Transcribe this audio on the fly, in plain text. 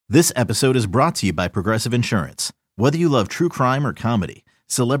This episode is brought to you by Progressive Insurance. Whether you love true crime or comedy,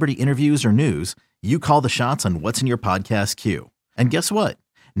 celebrity interviews or news, you call the shots on what's in your podcast queue. And guess what?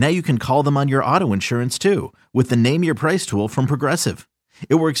 Now you can call them on your auto insurance too with the Name Your Price tool from Progressive.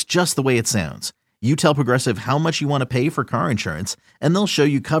 It works just the way it sounds. You tell Progressive how much you want to pay for car insurance, and they'll show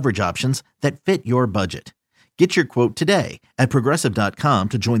you coverage options that fit your budget. Get your quote today at Progressive.com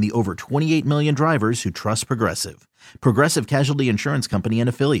to join the over 28 million drivers who trust Progressive. Progressive Casualty Insurance Company and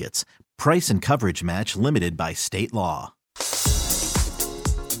Affiliates. Price and coverage match limited by state law.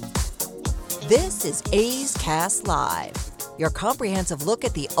 This is A's Cast Live, your comprehensive look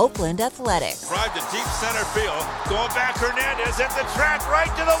at the Oakland Athletics. Drive to deep center field. Going back, Hernandez at the track, right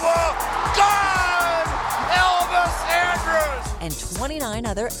to the wall. Gone! Elvis Andrus! And 29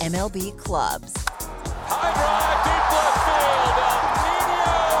 other MLB clubs. High drive, deep left field.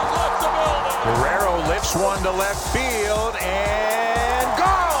 Nino left the building. Guerrero lifts one to left field and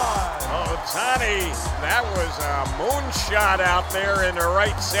gone! Oh, Tani, that was a moonshot out there in the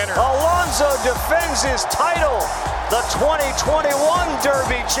right center. Alonso defends his title, the 2021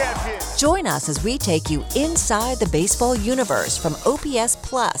 Derby champion. Join us as we take you inside the baseball universe, from OPS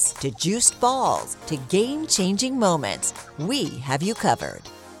Plus to juiced balls to game-changing moments. We have you covered.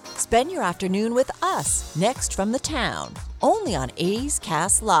 Spend your afternoon with us next from the town, only on A's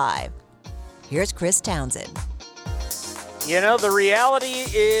Cast Live. Here's Chris Townsend. You know, the reality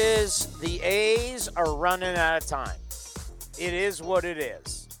is the A's are running out of time. It is what it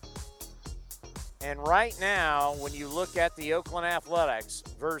is. And right now, when you look at the Oakland Athletics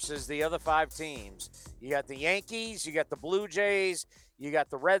versus the other five teams, you got the Yankees, you got the Blue Jays, you got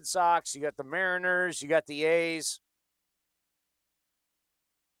the Red Sox, you got the Mariners, you got the A's.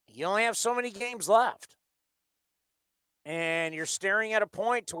 You only have so many games left. And you're staring at a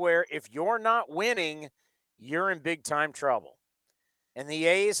point to where if you're not winning, you're in big-time trouble. And the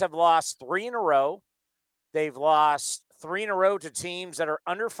A's have lost 3 in a row. They've lost 3 in a row to teams that are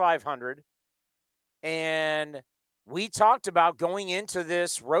under 500. And we talked about going into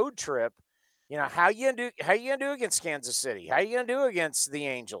this road trip, you know, how you gonna do against Kansas City? How you gonna do against the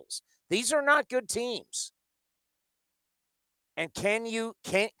Angels? These are not good teams. And can you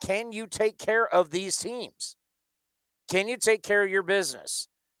take care of these teams? Can you take care of your business?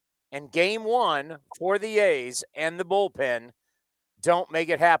 And game one for the A's and the bullpen don't make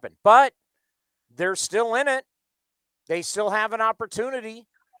it happen. But they're still in it. They still have an opportunity.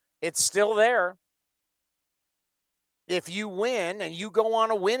 It's still there. If you win and you go on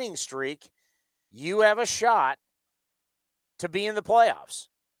a winning streak, you have a shot to be in the playoffs.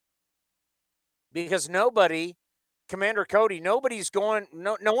 Because Commander Cody, no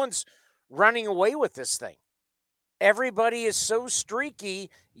one's running away with this thing. Everybody is so streaky.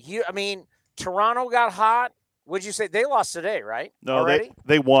 Toronto got hot. What'd you say? They lost today, right? No, already?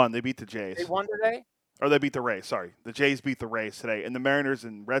 They won. They beat the Jays. They won today? Or they beat the Rays, sorry. The Jays beat the Rays today, and the Mariners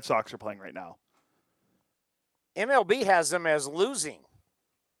and Red Sox are playing right now. MLB has them as losing.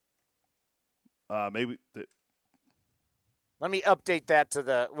 Maybe. Let me update that to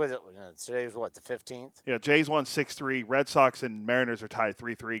today's what, the 15th? Yeah, Jays won 6-3. Red Sox and Mariners are tied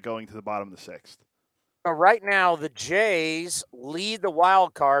 3-3 going to the bottom of the 6th. Right now, the Jays lead the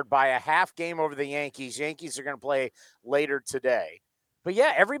wild card by a half game over the Yankees. Yankees are going to play later today. But,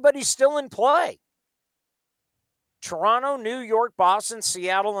 yeah, everybody's still in play. Toronto, New York, Boston,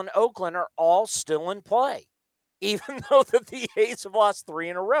 Seattle, and Oakland are all still in play, even though the A's have lost 3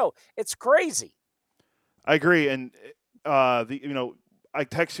 in a row. It's crazy. I agree. And, I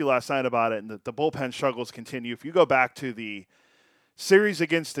texted you last night about it, and the bullpen struggles continue. If you go back to the series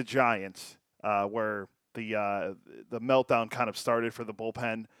against the Giants, where the meltdown kind of started for the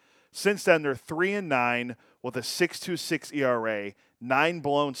bullpen. Since then, they're 3-9 with a 6.26 ERA, 9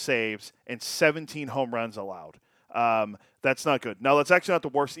 blown saves, and 17 home runs allowed. That's not good. Now, that's actually not the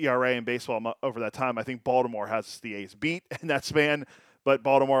worst ERA in baseball over that time. I think Baltimore has the A's beat in that span, but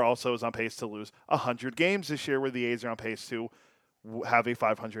Baltimore also is on pace to lose 100 games this year, where the A's are on pace to have a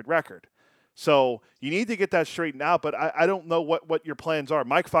 500 record. So you need to get that straightened out, but I don't know what your plans are.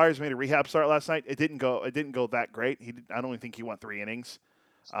 Mike Fiers made a rehab start last night. It didn't go that great. I don't even think he went 3 innings.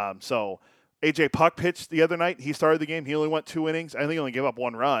 So AJ Puck pitched the other night. He started the game. He only went 2 innings. I think he only gave up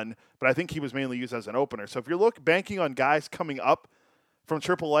 1 run, but I think he was mainly used as an opener. So if you're banking on guys coming up from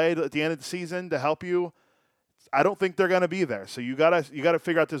AAA at the end of the season to help you, I don't think they're going to be there. So you gotta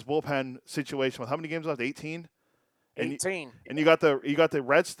figure out this bullpen situation with how many games left? 18. 18. And you got the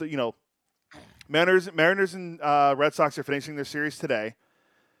Reds. Mariners and Red Sox are finishing their series today.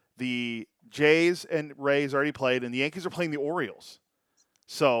 The Jays and Rays already played, and the Yankees are playing the Orioles.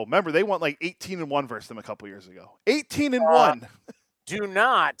 So remember, they went like 18-1 versus them a couple years ago. 18-1.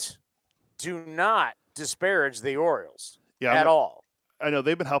 do not disparage the Orioles at all. I know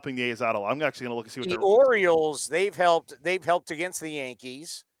they've been helping the A's out a lot. I'm actually going to look and see what the Orioles, they've helped against the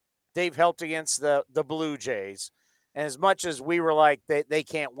Yankees. They've helped against the Blue Jays. And as much as we were like, they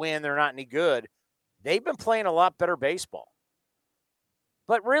can't win, they're not any good, they've been playing a lot better baseball.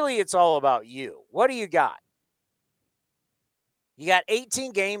 But really, it's all about you. What do you got? You got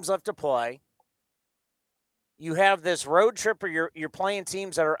 18 games left to play. You have this road trip where you're playing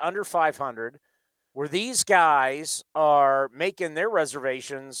teams that are under 500, where these guys are making their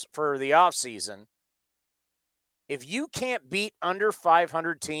reservations for the offseason. If you can't beat under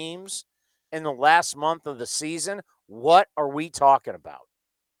 500 teams in the last month of the season, what are we talking about?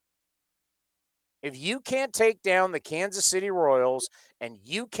 If you can't take down the Kansas City Royals and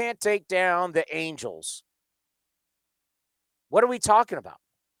you can't take down the Angels, what are we talking about?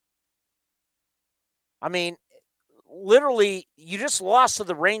 I mean, literally, you just lost to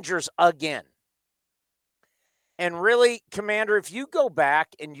the Rangers again. And really, Commander, if you go back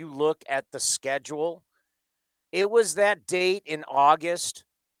and you look at the schedule, it was that date in August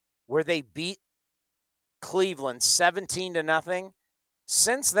where they beat Cleveland 17-0.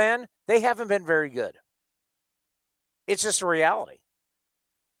 Since then, they haven't been very good. It's just a reality.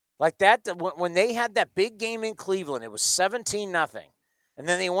 Like that, when they had that big game in Cleveland, it was 17-0. And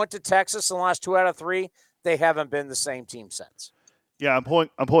then they went to Texas and lost 2 out of 3. They haven't been the same team since. Yeah,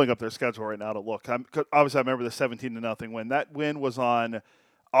 I'm pulling up their schedule right now to look. Obviously, I remember the 17-0 win. That win was on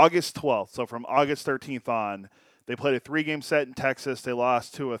August 12th. So from August 13th on, they played a 3-game set in Texas. They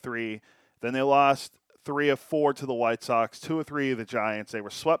lost 2 of 3. Then they lost 3 of 4 to the White Sox, 2 of 3 to the Giants. They were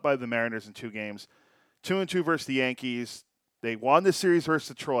swept by the Mariners in 2 games, 2-2 versus the Yankees. They won the series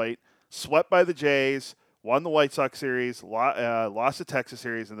versus Detroit, swept by the Jays, won the White Sox series, lost the Texas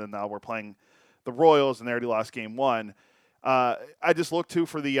series, and then now we're playing the Royals, and they already lost game 1. I just looked to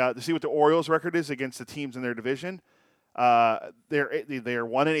to see what the Orioles record is against the teams in their division. They're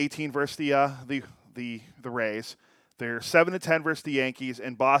 1-18 versus the Rays. They're 7-10 versus the Yankees,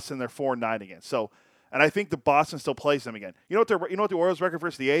 and Boston they're 4-9 against. So, and I think the Boston still plays them again. You know what the Orioles record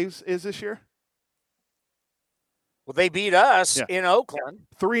versus the A's is this year? Well, they beat us in Oakland.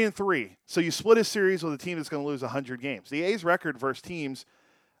 3-3. So you split a series with a team that's going to lose 100 games. The A's record versus teams,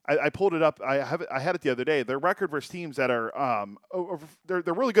 I pulled it up. I had it the other day. Their record versus teams that are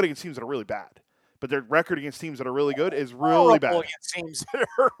they're really good against teams that are really bad. But their record against teams that are really good is really bad. Against teams that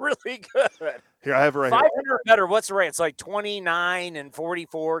are really good. Here, I have it right 500 here. better. What's the rate? It's like 29 and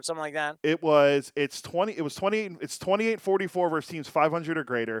 44, something like that. It's 28-44 versus teams 500 or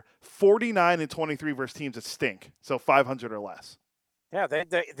greater, 49 and 23 versus teams that stink. So 500 or less. Yeah,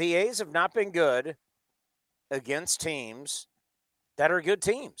 the A's have not been good against teams that are good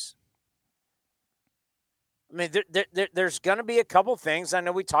teams. I mean, there's going to be a couple things. I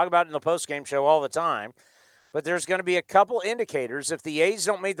know we talk about it in the postgame show all the time, but there's going to be a couple indicators if the A's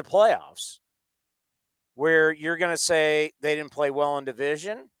don't make the playoffs where you're going to say they didn't play well in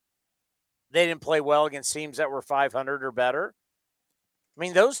division, they didn't play well against teams that were 500 or better. I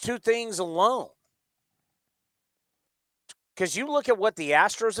mean, those two things alone. Because you look at what the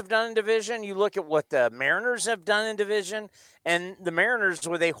Astros have done in division, you look at what the Mariners have done in division, and the Mariners,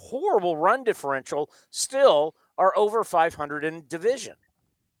 with a horrible run differential, still are over 500 in division.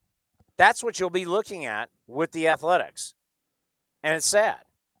 That's what you'll be looking at with the Athletics. And it's sad.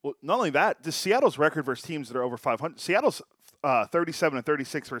 Well, not only that, the Seattle's record versus teams that are over 500. Seattle's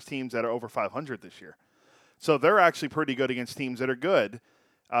 37-36 versus teams that are over 500 this year. So they're actually pretty good against teams that are good.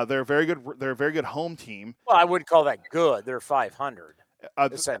 They're a very good. They're a very good home team. Well, I wouldn't call that good. They're 500.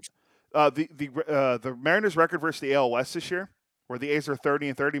 Essentially, the Mariners' record versus the AL West this year, where the A's are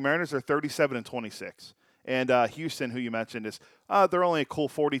 30-30, Mariners are 37-26, and Houston, who you mentioned, is they're only a cool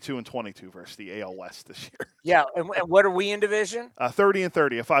 42-22 versus the AL West this year. Yeah, and what are we in division?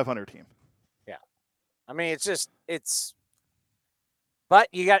 30-30, a 500 team. Yeah, I mean it's. But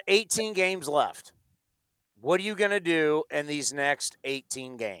you got 18 games left. What are you going to do in these next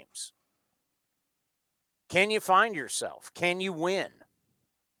 18 games? Can you find yourself? Can you win?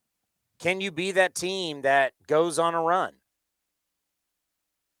 Can you be that team that goes on a run?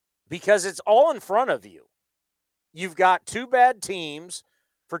 Because it's all in front of you. You've got 2 bad teams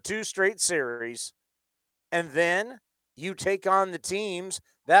for 2 straight series, and then you take on the teams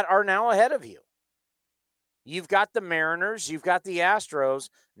that are now ahead of you. You've got the Mariners, you've got the Astros,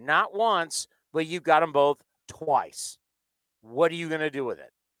 not once, but you've got them both twice. What are you going to do with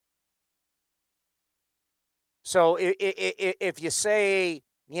it? So if you say,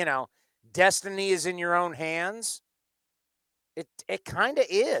 destiny is in your own hands, it kind of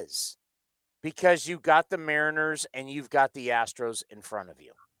is. because you've got the Mariners and you've got the Astros in front of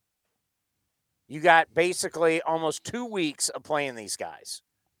you. You got basically almost 2 weeks of playing these guys.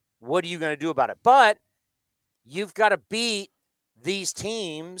 What are you going to do about it? But you've got to beat these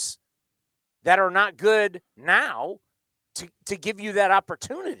teams that are not good now to give you that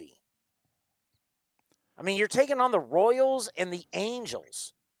opportunity. I mean, you're taking on the Royals and the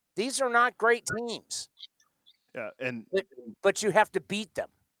Angels. These are not great teams. Yeah, but you have to beat them.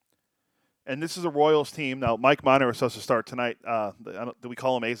 And this is a Royals team. Now, Mike Minor was supposed to start tonight. Do we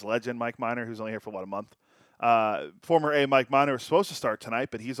call him A's legend, Mike Minor, who's only here for, a month? Former A Mike Minor was supposed to start tonight,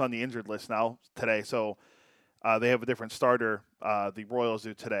 but he's on the injured list now today. So they have a different starter, the Royals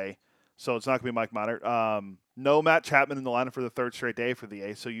do today. So it's not going to be Mike Minor. No Matt Chapman in the lineup for the third straight day for the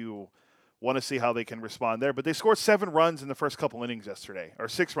A's, so you want to see how they can respond there. But they scored 7 runs in the first couple innings yesterday, or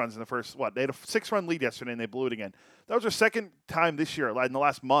 6 runs in the first, they had a 6-run lead yesterday, and they blew it again. That was their second time this year, in the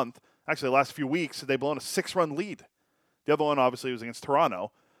last month, actually the last few weeks, they've blown a 6-run lead. The other one, obviously, was against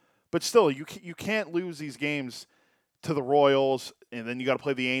Toronto. But still, you can't lose these games to the Royals, and then you got to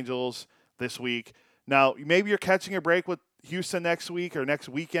play the Angels this week. Now, maybe you're catching a break with Houston next week or next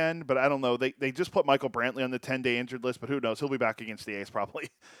weekend, but I don't know. They just put Michael Brantley on the 10-day injured list, but who knows? He'll be back against the A's probably.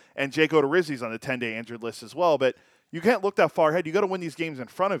 And Jake Odorizzi's on the 10-day injured list as well. But you can't look that far ahead. You got to win these games in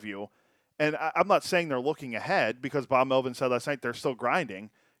front of you. And I'm not saying they're looking ahead because Bob Melvin said last night they're still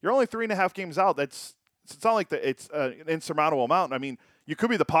grinding. You're only 3.5 games out. It's not like it's an insurmountable amount. I mean, you could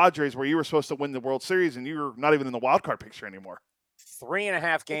be the Padres where you were supposed to win the World Series and you're not even in the wild card picture anymore.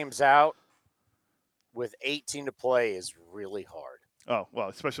 3.5 games out with 18 to play is really hard. Oh, well,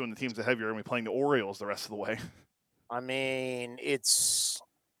 especially when the teams ahead of you are going to be playing the Orioles the rest of the way. I mean, it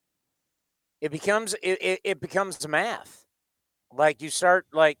becomes math. Like you start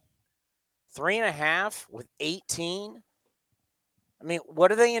 3.5 with 18. I mean,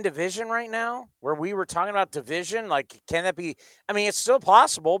 what are they in division right now? Where we were talking about division, can that be? I mean, it's still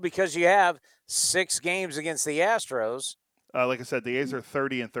possible because you have 6 games against the Astros. Like I said, the A's are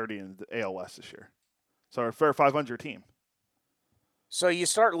 30-30 in the AL West this year. So a fair 500 team. So you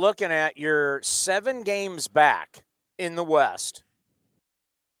start looking at your 7 games back in the West,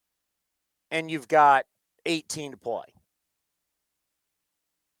 and you've got 18 to play.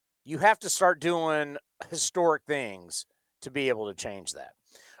 You have to start doing historic things to be able to change that.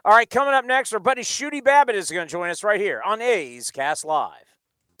 All right, coming up next, our buddy Shooty Babitt is going to join us right here on A's Cast Live.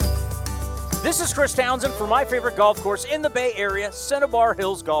 This is Chris Townsend for my favorite golf course in the Bay Area, Cinnabar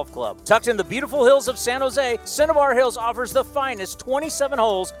Hills Golf Club. Tucked in the beautiful hills of San Jose, Cinnabar Hills offers the finest 27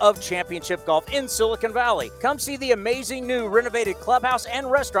 holes of championship golf in Silicon Valley. Come see the amazing new renovated clubhouse and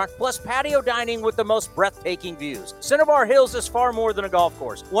restaurant, plus patio dining with the most breathtaking views. Cinnabar Hills is far more than a golf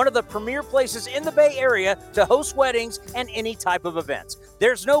course, one of the premier places in the Bay Area to host weddings and any type of events.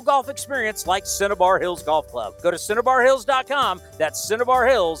 There's no golf experience like Cinnabar Hills Golf Club. Go to CinnabarHills.com. That's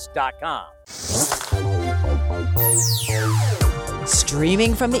CinnabarHills.com.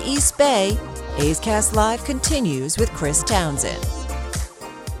 Streaming from the East Bay, A's Cast Live continues with Chris Townsend.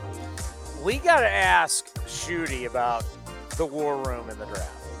 We got to ask Shooty about the war room in the draft.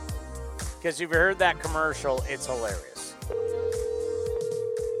 Because if you heard that commercial, it's hilarious. He's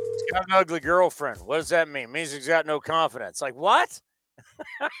got an ugly girlfriend. What does that mean? It means he's got no confidence. Like, what?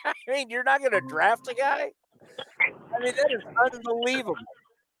 I mean, you're not going to draft a guy? I mean, that is unbelievable.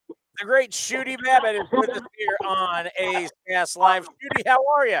 The great Shooty Babitt is with us here on A's Cast Live. Shooty, how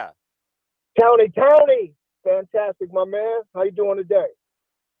are you? Tony. Fantastic, my man. How you doing today?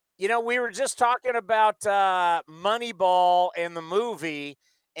 You know, we were just talking about Moneyball and the movie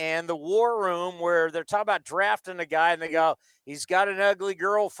and the War Room where they're talking about drafting a guy and they go, he's got an ugly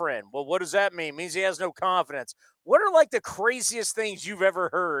girlfriend. Well, what does that mean? It means he has no confidence. What are the craziest things you've ever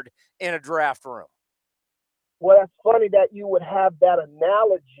heard in a draft room? Well, that's funny that you would have that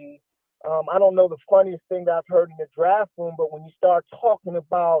analogy. I don't know the funniest thing that I've heard in the draft room, but when you start talking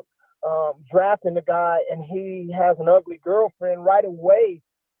about drafting a guy and he has an ugly girlfriend right away,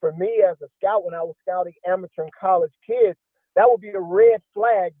 for me as a scout, when I was scouting amateur and college kids, that would be a red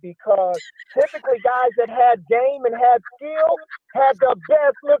flag because typically guys that had game and had skill had the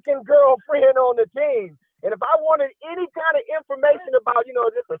best looking girlfriend on the team. And if I wanted any kind of information about,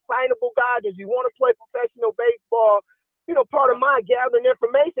 just a signable guy, does he want to play professional baseball, part of my gathering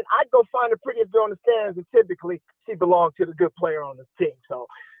information, I'd go find the prettiest girl in the stands, and typically she belonged to the good player on the team. So,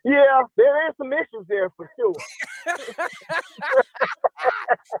 yeah, there is some issues there for sure.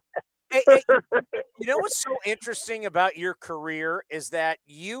 Hey, you know what's so interesting about your career is that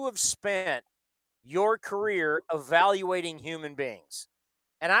you have spent your career evaluating human beings.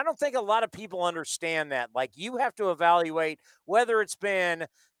 And I don't think a lot of people understand that. You have to evaluate whether it's been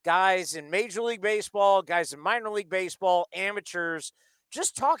guys in Major League Baseball, guys in minor league baseball, amateurs.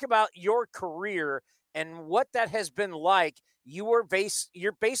 Just talk about your career and what that has been like. You're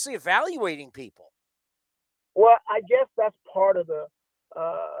basically evaluating people. Well, I guess that's part of the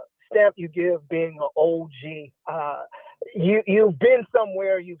stamp you give being an OG. You've been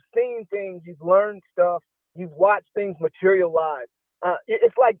somewhere, you've seen things, you've learned stuff, you've watched things materialize.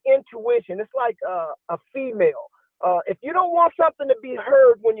 It's like intuition. It's like a female. If you don't want something to be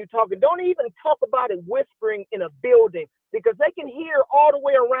heard when you're talking, don't even talk about it whispering in a building because they can hear all the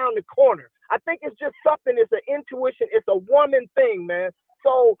way around the corner. I think it's just something, it's an intuition, it's a woman thing, man.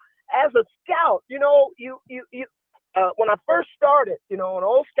 So as a scout, you know, when I first started, you know, an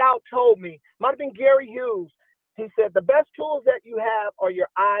old scout told me, might have been Gary Hughes, he said, the best tools that you have are your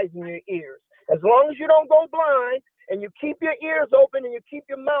eyes and your ears. As long as you don't go blind and you keep your ears open and you keep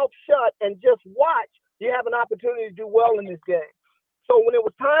your mouth shut and just watch, you have an opportunity to do well in this game. So when it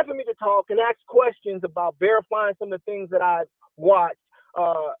was time for me to talk and ask questions about verifying some of the things that I watched,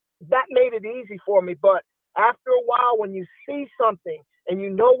 that made it easy for me. But after a while, when you see something and you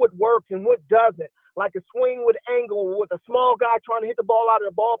know what works and what doesn't, like a swing with angle with a small guy trying to hit the ball out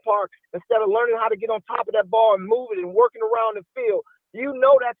of the ballpark instead of learning how to get on top of that ball and move it and working around the field, you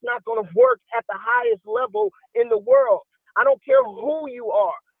know that's not going to work at the highest level in the world. I don't care who you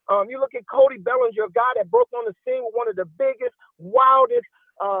are. You look at Cody Bellinger, a guy that broke on the scene with one of the biggest, wildest,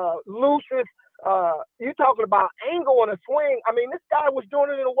 loosest, you talking about angle on a swing. I mean, this guy was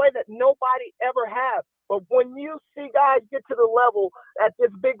doing it in a way that nobody ever has. But when you see guys get to the level at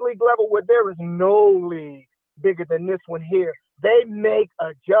this big league level where there is no league bigger than this one here, they make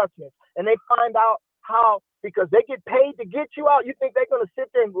adjustments and they find out how, because they get paid to get you out. You think they're going to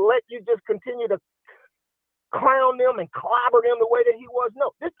sit there and let you just continue to clown them and clobber them the way that he was?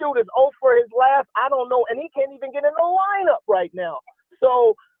 No, this dude is 0 for his last, I don't know, and he can't even get in the lineup right now.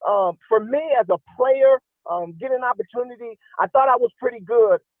 So for me as a player, getting an opportunity, I thought I was pretty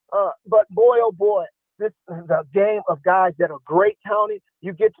good. But boy, oh boy, this is a game of guys that are great talented.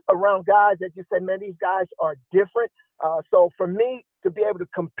 You get around guys that you say, man, these guys are different. So for me to be able to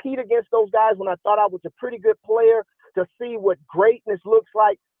compete against those guys when I thought I was a pretty good player, to see what greatness looks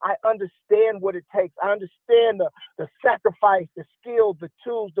like, I understand what it takes. I understand the sacrifice, the skills, the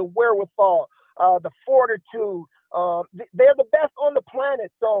tools, the wherewithal, the fortitude. They're the best on the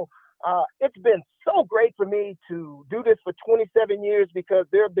planet. So it's been so great for me to do this for 27 years because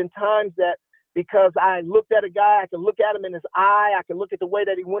there have been times that because I looked at a guy, I could look at him in his eye, I could look at the way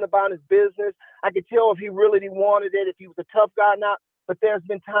that he went about his business. I could tell if he really wanted it, if he was a tough guy or not. But there's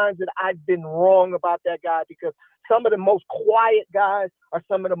been times that I've been wrong about that guy because some of the most quiet guys are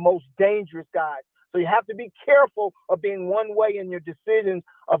some of the most dangerous guys. So you have to be careful of being one way in your decisions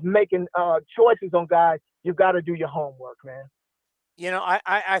of making choices on guys. You've got to do your homework, man. You know,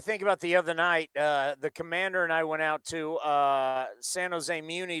 I think about the other night, the commander and I went out to San Jose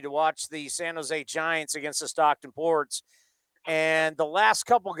Muni to watch the San Jose Giants against the Stockton Ports. And the last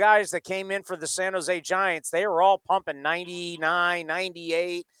couple guys that came in for the San Jose Giants, they were all pumping 99,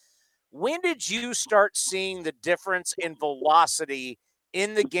 98. When did you start seeing the difference in velocity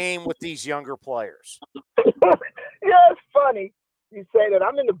in the game with these younger players? Yeah, it's funny you say that.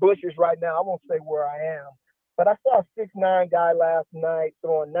 I'm in the bushes right now. I won't say where I am. But I saw a 6'9" guy last night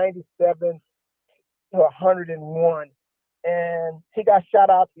throwing 97 to 101. And he got shot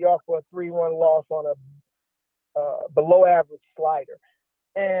out the yard for a 3-1 loss on a below average slider.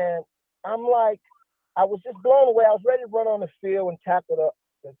 And I'm like, I was just blown away. I was ready to run on the field and tackle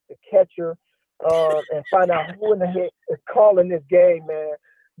the catcher and find out who in the heck is calling this game, man.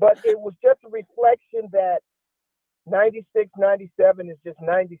 But it was just a reflection that 96, 97 is just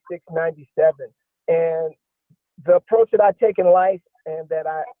 96, 97. And the approach that I take in life and that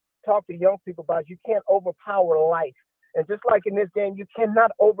I talk to young people about, you can't overpower life. And just like in this game, you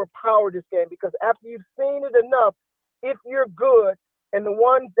cannot overpower this game because after you've seen it enough, if you're good and the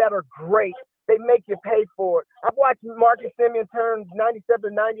ones that are great, they make you pay for it. I've watched Marcus Semien turn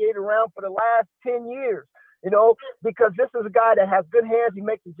 97, 98 around for the last 10 years, you know, because this is a guy that has good hands. He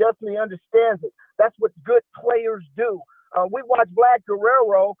makes adjustments. He understands it. That's what good players do. We watched Vlad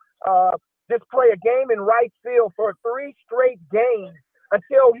Guerrero just play a game in right field for 3 straight games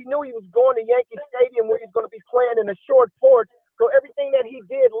until he knew he was going to Yankee Stadium where he's going to be playing in a short porch. So everything that he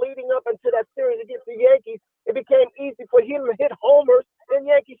did leading up into that series against the Yankees, it became easy for him to hit homers in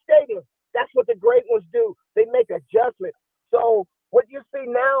Yankee Stadium. That's what the great ones do. They make adjustments. So what you see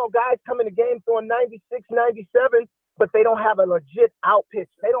now, guys come in the game throwing 96, 97, but they don't have a legit out pitch.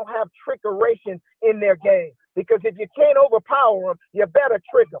 They don't have trickeration in their game. Because if you can't overpower them, you better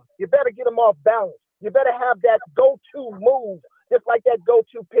trick them. You better get them off balance. You better have that go-to move just like that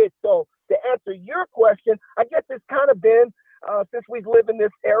go-to pitch. So to answer your question, I guess it's kind of been since we live in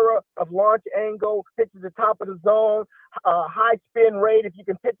this era of launch angle, pitch at the top of the zone, high spin rate. If you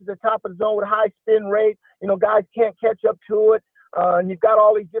can pitch at the top of the zone with high spin rate, guys can't catch up to it. And you've got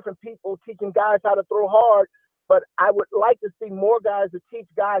all these different people teaching guys how to throw hard. But I would like to see more guys to teach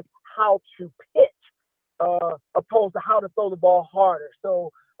guys how to pitch opposed to how to throw the ball harder.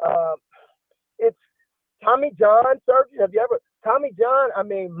 So it's Tommy John, Sergio. Have you ever – Tommy John, I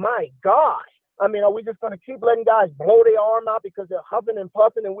mean, my gosh. I mean, are we just going to keep letting guys blow their arm out because they're huffing and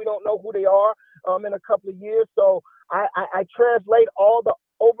puffing and we don't know who they are in a couple of years? So I translate all the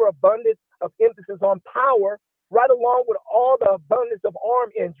overabundance of emphasis on power right along with all the abundance of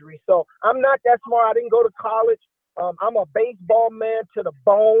arm injury. So I'm not that smart. I didn't go to college. I'm a baseball man to the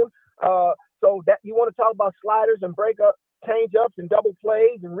bone. So that you want to talk about sliders and breakup, change-ups and double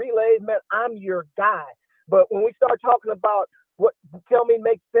plays and relays, man, I'm your guy. But when we start talking about what tell me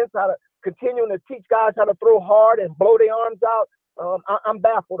makes sense how to continuing to teach guys how to throw hard and blow their arms out, I'm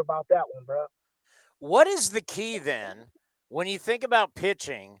baffled about that one, bro. What is the key then when you think about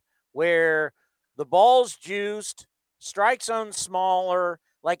pitching where the ball's juiced, strike zone smaller,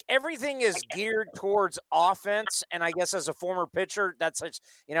 like everything is geared towards offense? And I guess as a former pitcher, that's such,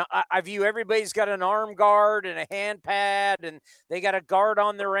 I view everybody's got an arm guard and a hand pad and they got a guard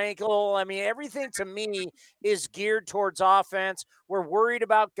on their ankle. I mean, everything to me is geared towards offense. We're worried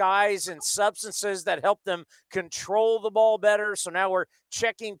about guys and substances that help them control the ball better. So now we're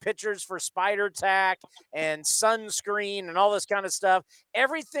checking pitchers for spider tack and sunscreen and all this kind of stuff.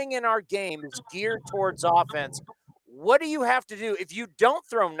 Everything in our game is geared towards offense. What do you have to do if you don't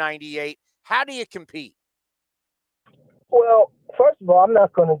throw 98? How do you compete? Well, first of all, I'm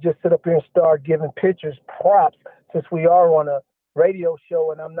not going to just sit up here and start giving pitchers props since we are on a radio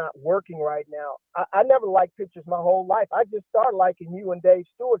show and I'm not working right now. I never liked pitchers my whole life. I just started liking you and Dave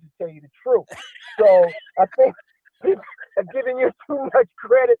Stewart, to tell you the truth. So I think people have given you too much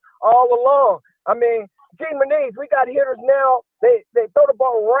credit all along. I mean, Gene Moniz, we got hitters now. They throw the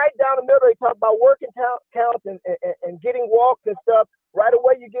ball right down the middle. They talk about working counts and getting walks and stuff. Right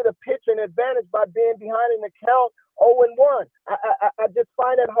away, you get a pitcher an advantage by being behind in the count 0-1. I just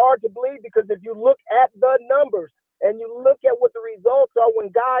find that hard to believe because if you look at the numbers and you look at what the results are when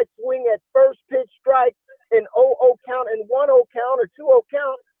guys swing at first pitch strike in 0-0 count and 1-0 count or 2-0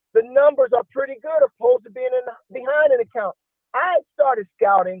 count, the numbers are pretty good opposed to being behind in the count. I started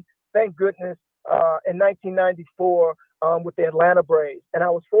scouting, thank goodness, in 1994 with the Atlanta Braves. And I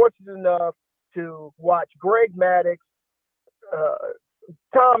was fortunate enough to watch Greg Maddux,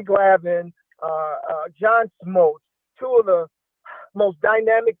 Tom Glavine, John Smoltz, two of the most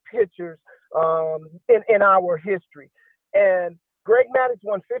dynamic pitchers in our history. And Greg Maddux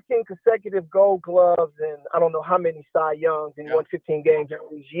won 15 consecutive Gold Gloves and I don't know how many Cy Youngs, and he won 15 games in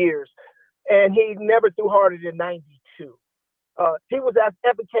these years. And he never threw harder than 92. He was as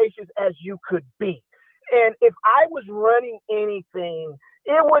efficacious as you could be. And if I was running anything,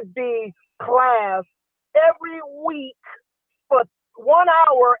 it would be class every week for 1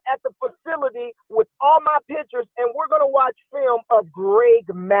 hour at the facility with all my pitchers, and we're going to watch film of Greg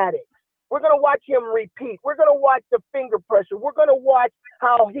Maddux. We're going to watch him repeat. We're going to watch the finger pressure. We're going to watch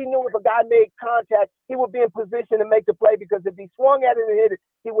how he knew if a guy made contact, he would be in position to make the play because if he swung at it and hit it,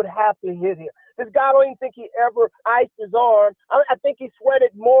 he would have to hit it. This guy, I don't even think he ever iced his arm. I think he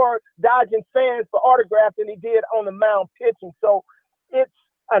sweated more dodging fans for autographs than he did on the mound pitching. So it's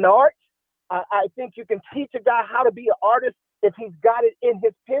an art. I think you can teach a guy how to be an artist if he's got it in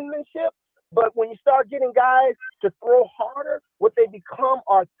his penmanship. But when you start getting guys to throw harder, what they become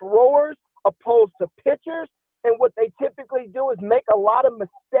are throwers opposed to pitchers. And what they typically do is make a lot of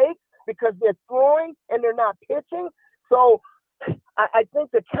mistakes because they're throwing and they're not pitching. So I think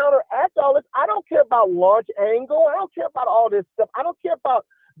to counteract all this, I don't care about launch angle. I don't care about all this stuff. I don't care about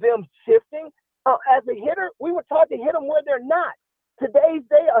them shifting. As a hitter, we were taught to hit them where they're not. Today's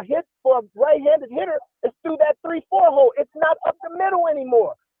day, a hit for a right-handed hitter is through that 3-4 hole. It's not up the middle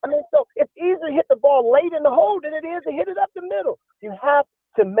anymore. I mean, so it's easier to hit the ball late in the hole than it is to hit it up the middle. You have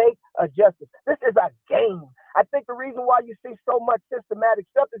to make adjustments. This is a game. I think the reason why you see so much systematic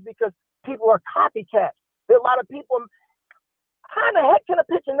stuff is because people are copycats. There are a lot of people. How the heck can a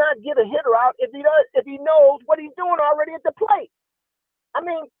pitcher not get a hitter out if he knows what he's doing already at the plate? I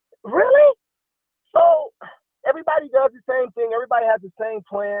mean, really? So everybody does the same thing. Everybody has the same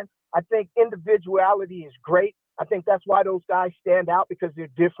plan. I think individuality is great. I think that's why those guys stand out because they're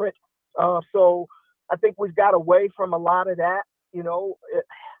different. So I think we've got away from a lot of that.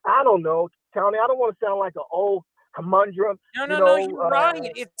 I don't know, Tony. I don't want to sound like an old conundrum. No, you're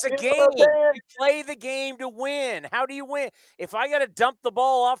right. It's a game. You You play the game to win. How do you win? If I got to dump the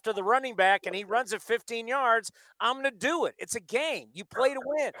ball off to the running back and he runs it 15 yards, I'm going to do it. It's a game. You play to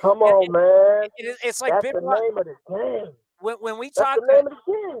win. Come on, man. It's like That's Bip the name of the game. when we That's talk. the name of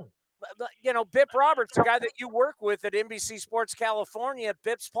the game. Bip Roberts, the guy that you work with at NBC Sports California,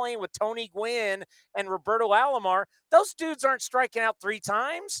 Bip's playing with Tony Gwynn and Roberto Alomar. Those dudes aren't striking out 3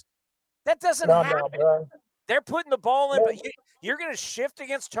 times. That doesn't happen. No, they're putting the ball in, but you're going to shift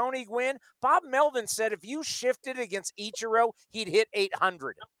against Tony Gwynn. Bob Melvin said if you shifted against Ichiro, he'd hit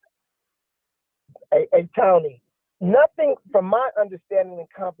 800. Hey, Tony, nothing from my understanding and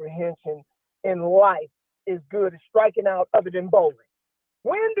comprehension in life is good as striking out other than bowling.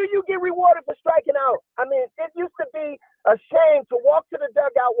 When do you get rewarded for striking out? I mean, it used to be a shame to walk to the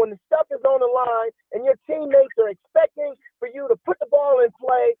dugout when the stuff is on the line and your teammates are expecting for you to put the ball in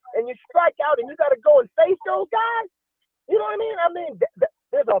play and you strike out and you got to go and face those guys. You know what I mean?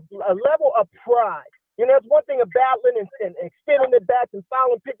 There's a level of pride. It's one thing of battling and extending the bats and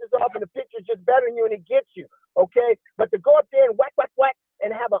fouling pitches off and the pitcher's just better than you and he gets you, okay? But to go up there and whack, and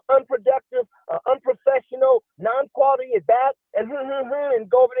have an unproductive, unprofessional, non-quality at bat and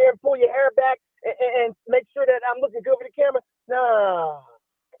go over there and pull your hair back and make sure that I'm looking good for the camera. Nah,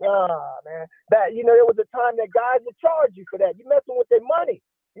 man. There was a time that guys would charge you for that. You messing with their money.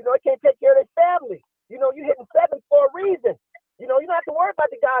 They can't take care of their family. You hitting 7 for a reason. You don't have to worry about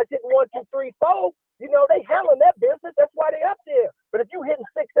the guys hitting 1, 2, 3, 4. They handling that business. That's why they up there. But if you hitting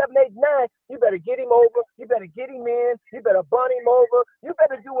 6, 7, 8, 9, you better get him over. You better get him in. You better bunt him over. You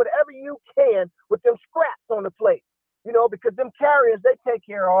better do whatever you can with them scraps on the plate. Because them carriers, they take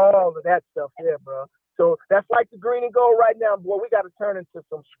care of all of that stuff there, bro. So that's like the green and gold right now, boy. We got to turn into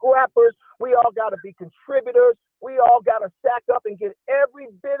some scrappers. We all got to be contributors. We all got to stack up and get every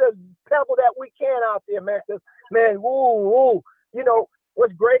bit of pebble that we can out there, man. Because, man,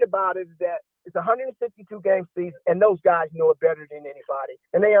 what's great about it is that it's a 162-game season, and those guys know it better than anybody.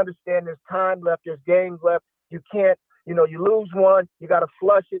 And they understand there's time left, there's games left. You can't, you lose one, you got to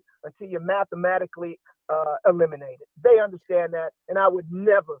flush it until you're mathematically eliminated. They understand that, and I would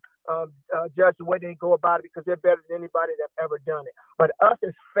never judge the way they go about it because they're better than anybody that's ever done it. But us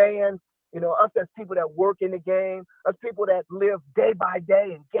as fans, us as people that work in the game, us people that live day by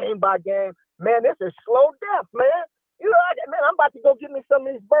day and game by game, man, this is slow death, man. I'm about to go get me some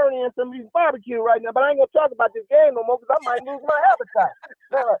of these burning and some of these barbecue right now, but I ain't going to talk about this game no more because I might lose my appetite.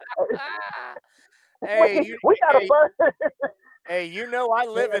 We got to burn. Hey, I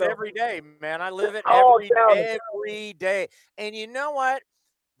live it every day, man. I live it every day. And you know what?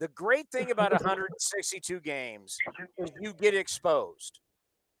 The great thing about 162 games is you get exposed.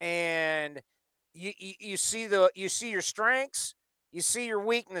 And you see your strengths, you see your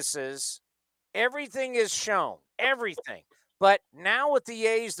weaknesses. Everything is shown. Everything. But now with the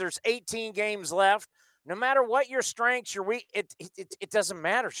A's, there's 18 games left. No matter what your strengths, your weak, it doesn't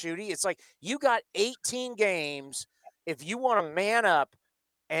matter, Shooty. It's like you got 18 games. If you want to man up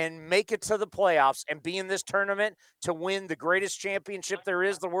and make it to the playoffs and be in this tournament to win the greatest championship there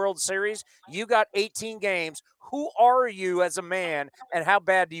is, the World Series, you got 18 games. Who are you as a man, and how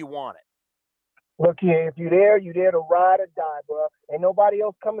bad do you want it? Look here, if you're there to ride or die, bro. Ain't nobody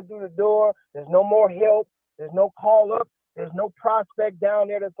else coming through the door. There's no more help. There's no call-up. There's no prospect down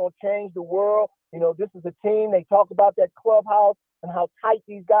there that's going to change the world. This is a team. They talk about that clubhouse and how tight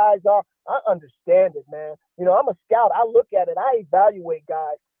these guys are. I understand it, man. I'm a scout. I look at it. I evaluate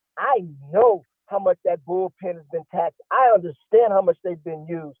guys. I know how much that bullpen has been taxed. I understand how much they've been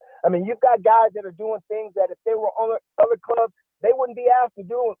used. I mean, you've got guys that are doing things that if they were on other clubs, they wouldn't be asked to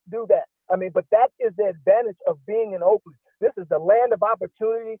do that. I mean, but that is the advantage of being in Oakland. This is the land of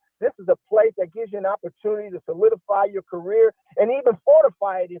opportunity. This is a place that gives you an opportunity to solidify your career and even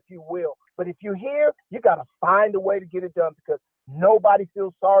fortify it, if you will. But if you're here, you got to find a way to get it done because nobody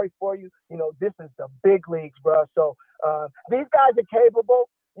feels sorry for you. This is the big leagues, bro. So these guys are capable.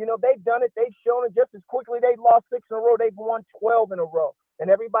 They've done it. They've shown it just as quickly. They lost 6 in a row. They've won 12 in a row. And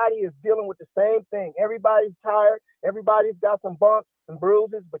everybody is dealing with the same thing. Everybody's tired. Everybody's got some bumps and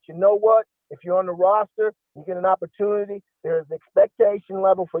bruises. But you know what? If you're on the roster, you get an opportunity. There's an expectation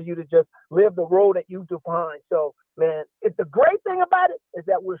level for you to just live the role that you define. So, man, the great thing about it is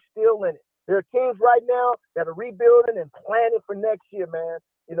that we're still in it. There are teams right now that are rebuilding and planning for next year, man.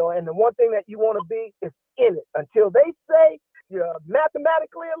 And the one thing that you want to be is in it. Until they say you're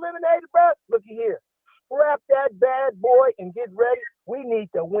mathematically eliminated, bro, looky here. Scrap that bad boy and get ready. We need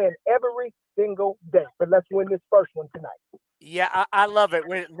to win every single day. But let's win this first one tonight. Yeah, I love it.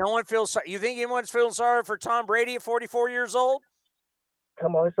 When no one feels sorry. You think anyone's feeling sorry for Tom Brady at 44 years old?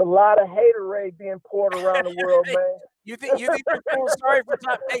 Come on, it's a lot of haterade being poured around the world, man. You think they're feeling sorry for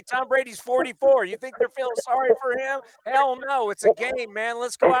Tom? Hey, Tom Brady's 44. You think they're feeling sorry for him? Hell no. It's a game, man.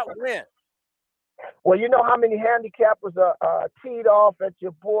 Let's go out and win. Well, you know how many handicappers are teed off at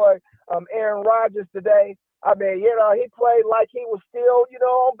your boy Aaron Rodgers today? I mean, you know, he played like he was still, you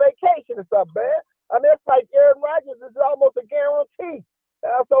know, on vacation or something, man. I mean, it's like Aaron Rodgers is almost a guarantee.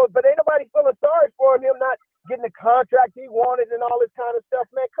 But ain't nobody feeling sorry for him not getting the contract he wanted and all this kind of stuff,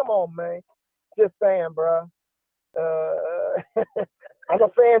 man. Come on, man. Just saying, bro. I'm a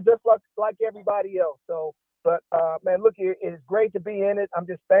fan just like everybody else. So, but man, look, it is great to be in it. I'm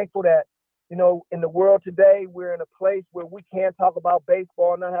just thankful that, you know, in the world today, we're in a place where we can talk about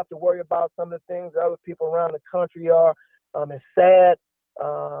baseball and not have to worry about some of the things other people around the country are. It's sad.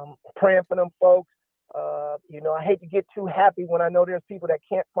 Praying for them folks. You know, I hate to get too happy when I know there's people that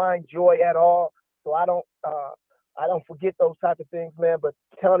can't find joy at all. So I don't forget those type of things, man. But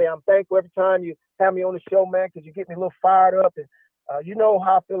Tony, I'm thankful every time you have me on the show, man, because you get me a little fired up. And you know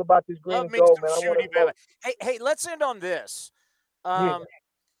how I feel about this green and gold, man. Shooty Babitt. Hey, let's end on this. Yeah.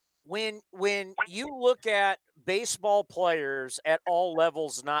 When you look at baseball players at all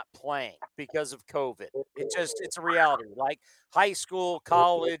levels not playing because of COVID, it's a reality. Like high school,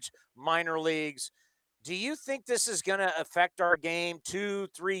 college, minor leagues. Do you think this is going to affect our game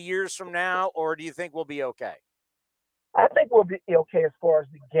 2-3 years from now, or do you think we'll be okay? I think we'll be okay as far as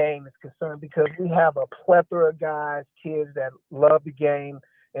the game is concerned because we have a plethora of guys, kids that love the game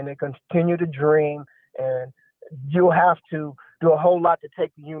and they continue to dream, and you'll have to do a whole lot to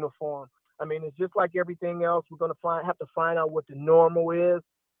take the uniform. I mean, it's just like everything else. We're going to have to find out what the normal is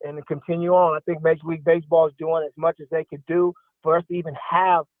and then continue on. I think Major League Baseball is doing as much as they could do for us to even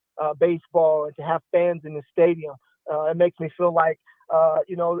have baseball and to have fans in the stadium. It makes me feel like,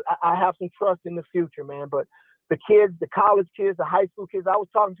 you know, I have some trust in the future, man. But the kids, the college kids, the high school kids, I was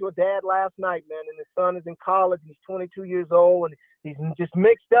talking to a dad last night, man, and his son is in college. He's 22 years old, and he's just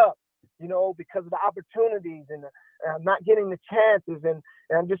mixed up, you know, because of the opportunities and not getting the chances. And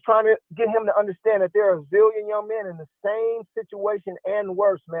I'm just trying to get him to understand that there are a zillion young men in the same situation and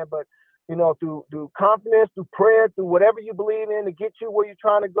worse, man. But you know, through confidence, through prayer, through whatever you believe in to get you where you're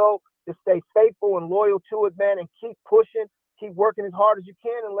trying to go, just stay faithful and loyal to it, man, and keep pushing, keep working as hard as you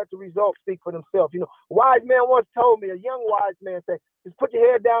can and let the results speak for themselves. You know, a wise man once told me, a young wise man said, just put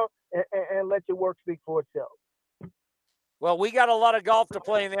your head down and let your work speak for itself. Well, we got a lot of golf to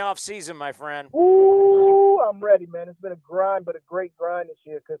play in the off season, my friend. Ooh, I'm ready, man. It's been a grind, but a great grind this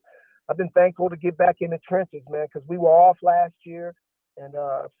year because I've been thankful to get back in the trenches, man, because we were off last year. And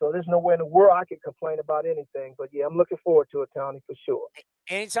so there's nowhere in the world I can complain about anything. But, yeah, I'm looking forward to it, Tony, for sure.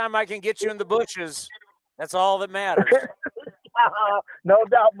 Anytime I can get you in the bushes, that's all that matters. No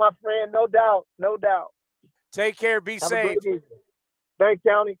doubt, my friend. No doubt. No doubt. Take care. Be safe. Thanks,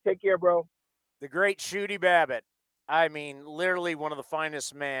 Tony. Take care, bro. The great Shooty Babitt. I mean, literally one of the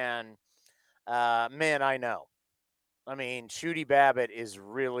finest men I know. I mean, Shooty Babitt is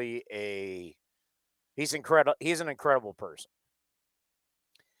really he's incredible. He's an incredible person.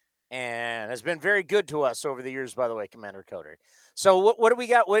 And has been very good to us over the years, by the way, Commander Coder. So what do we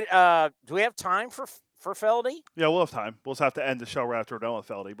got? Do we have time for Feldy? Yeah, we'll have time. We'll just have to end the show right after we're done with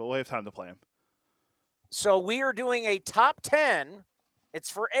Feldy, but we'll have time to play him. So we are doing a top 10. It's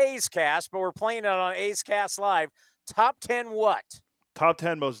for A's Cast, but we're playing it on A's Cast Live. Top 10 what? Top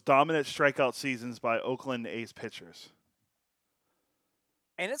 10 most dominant strikeout seasons by Oakland A's pitchers.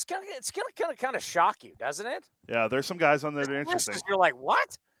 And it's gonna kind of shock you, doesn't it? Yeah, there's some guys on there that are interesting. You're like,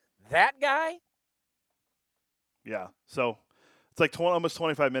 what? That guy? Yeah. So it's like almost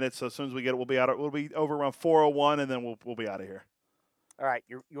 25 minutes. So as soon as we get it, we'll be over around 4:01, and then we'll be out of here. All right.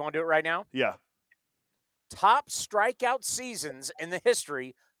 You want to do it right now? Yeah. Top strikeout seasons in the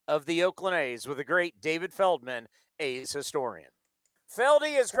history of the Oakland A's with the great David Feldman, A's historian.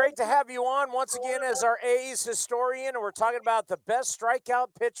 Feldy, it's great to have you on once again as our A's historian. And we're talking about the best strikeout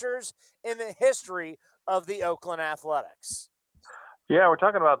pitchers in the history of the Oakland Athletics. Yeah, we're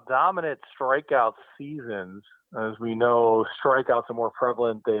talking about dominant strikeout seasons. As we know, strikeouts are more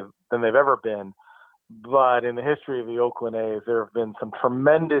prevalent than they've ever been. But in the history of the Oakland A's, there have been some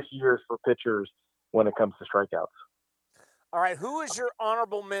tremendous years for pitchers when it comes to strikeouts. All right, who is your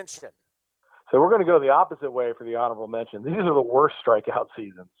honorable mention? So we're going to go the opposite way for the honorable mention. These are the worst strikeout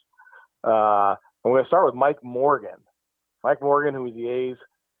seasons. I'm going to start with Mike Morgan. Mike Morgan, who was the A's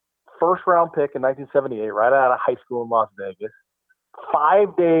first-round pick in 1978, right out of high school in Las Vegas.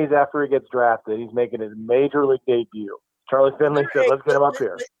 5 days after he gets drafted, he's making his major league debut. Charlie Finley said, let's get him up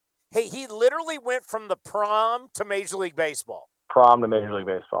here. Hey, he literally went from the prom to Major League Baseball. Prom to Major League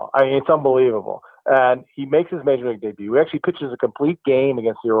Baseball. I mean, it's unbelievable. And he makes his major league debut. He actually pitches a complete game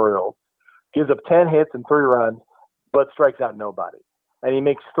against the Orioles, gives up 10 hits and 3 runs, but strikes out nobody. And he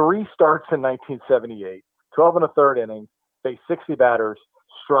makes 3 starts in 1978, 12 and a third innings, faced 60 batters,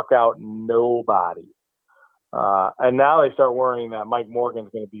 struck out nobody. And now they start worrying that Mike Morgan's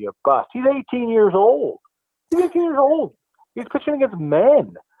going to be a bust. He's 18 years old. He's 18 years old. He's pitching against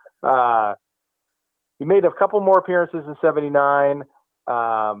men. He made a couple more appearances in 79.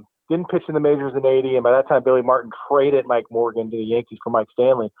 Didn't pitch in the majors in 80, and by that time, Billy Martin traded Mike Morgan to the Yankees for Mike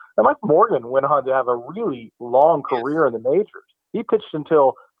Stanley. And Mike Morgan went on to have a really long career in the majors. He pitched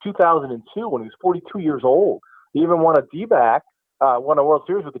until 2002 when he was 42 years old. He even won won a World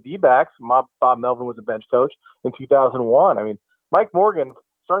Series with the D-backs. Bob Melvin was a bench coach in 2001. I mean, Mike Morgan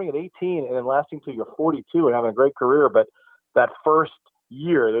starting at 18 and then lasting till you're 42 and having a great career, but that first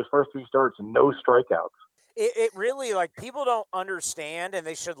year, those first 3 starts, no strikeouts. It really, like, people don't understand, and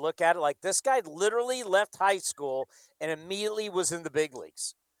they should look at it like this guy literally left high school and immediately was in the big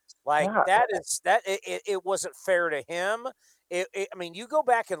leagues. Like, yeah. It wasn't fair to him. I mean, you go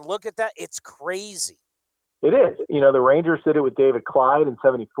back and look at that, it's crazy. It is. The Rangers did it with David Clyde in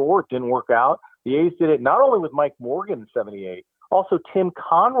 74. It didn't work out. The A's did it not only with Mike Morgan in 78, also Tim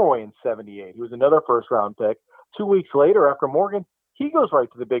Conroy in 78. He was another first-round pick. 2 weeks later, after Morgan, he goes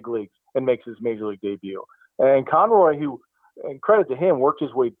right to the big leagues and makes his major league debut. And Conroy, who, and credit to him, worked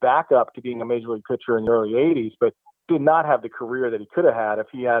his way back up to being a major league pitcher in the early 80s, but did not have the career that he could have had if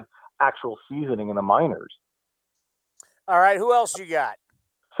he had actual seasoning in the minors. All right, who else you got?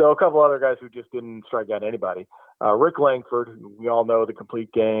 So a couple other guys who just didn't strike out anybody. Rick Langford, we all know the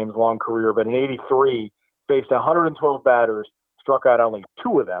complete games, long career, but in 83, faced 112 batters, struck out only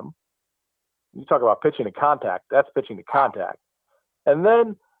 2 of them. You talk about pitching to contact, that's pitching to contact. And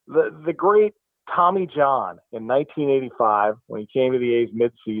then the great Tommy John in 1985, when he came to the A's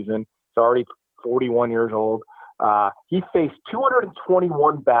midseason, he's already 41 years old. He faced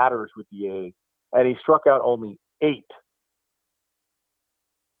 221 batters with the A's, and he struck out only 8.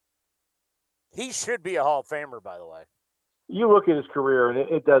 He should be a Hall of Famer, by the way. You look at his career, and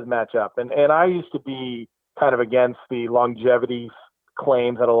it does match up. And I used to be kind of against the longevity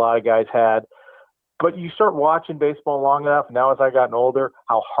claims that a lot of guys had. But you start watching baseball long enough, now as I've gotten older,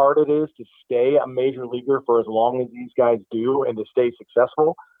 how hard it is to stay a major leaguer for as long as these guys do and to stay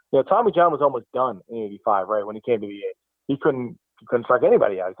successful. Tommy John was almost done in 85, right, when he came to the A's. He couldn't strike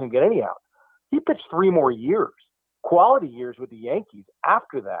anybody out. He couldn't get any out. He pitched 3 more years, quality years with the Yankees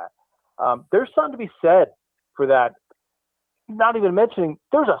after that. There's something to be said for that. Not even mentioning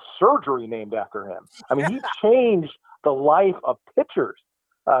there's a surgery named after him. I mean, he changed the life of pitchers.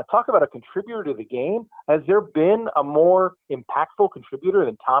 Talk about a contributor to the game. Has there been a more impactful contributor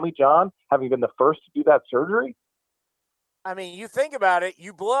than Tommy John, having been the first to do that surgery? I mean, you think about it.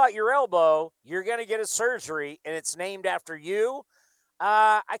 You blow out your elbow, you're going to get a surgery, and it's named after you.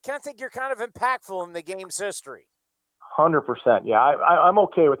 I kind of think you're kind of impactful in the game's history. 100%. Yeah, I'm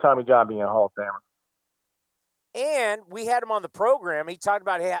okay with Tommy John being a Hall of Famer. And we had him on the program. He talked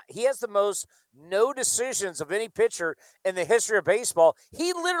about he has the most no decisions of any pitcher in the history of baseball.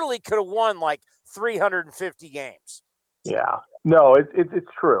 He literally could have won like 350 games. Yeah. No, it's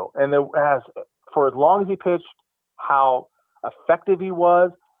true. And for as long as he pitched, how effective he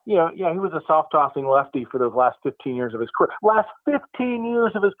was. He was a soft-tossing lefty for those last 15 years of his career. Last 15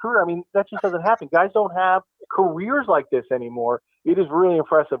 years of his career. I mean, that just doesn't happen. Guys don't have careers like this anymore. It is really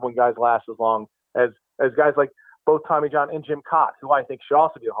impressive when guys last as long as guys like both Tommy John and Jim Cott, who I think should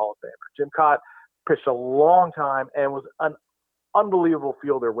also be a Hall of Famer. Jim Cott pitched a long time and was an unbelievable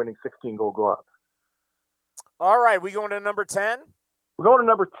fielder, winning 16 Gold Gloves. All right, we going to number 10? We're going to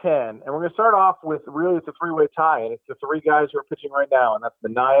number 10, and we're going to start off with it's a 3-way tie, and it's the 3 guys who are pitching right now, and that's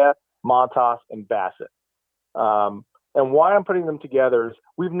Minaya, Montas, and Bassett. And why I'm putting them together is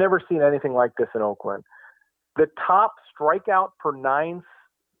we've never seen anything like this in Oakland. The top strikeouts per 9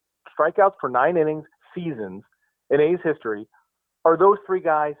 innings seasons in A's history are those 3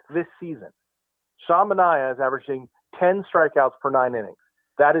 guys this season. Sean Minaya is averaging 10 strikeouts per 9 innings.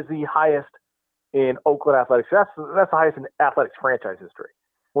 That is the highest in Oakland athletics. That's the highest in athletics franchise history.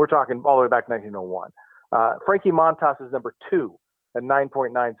 We're talking all the way back to 1901. Frankie Montas is number 2 at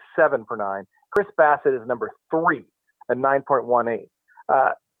 9.97 per 9. Chris Bassett is number 3 at 9.18.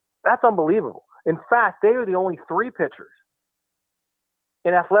 That's unbelievable. In fact, they are the only 3 pitchers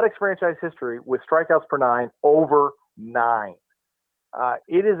in athletics franchise history with strikeouts per 9 over 9.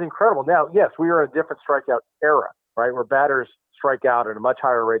 It is incredible. Now, yes, we are in a different strikeout era, right, where batters strike out at a much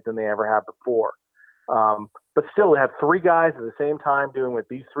higher rate than they ever have before. But still, to have 3 guys at the same time doing what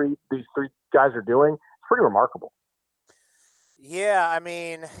these three guys are doing, it's pretty remarkable. Yeah, I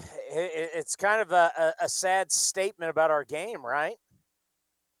mean, it's kind of a sad statement about our game, right?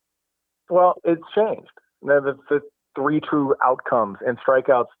 Well, it's changed. The three true outcomes and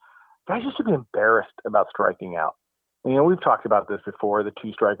strikeouts. Guys used to be embarrassed about striking out. You know, we've talked about this before, the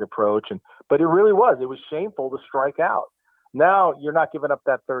two-strike approach, but it really was. It was shameful to strike out. Now you're not giving up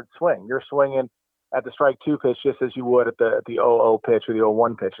that third swing. You're swinging at the strike two pitch just as you would at the 0-0 pitch or the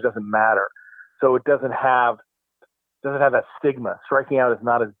 0-1 pitch. It doesn't matter. So it doesn't have that stigma. Striking out is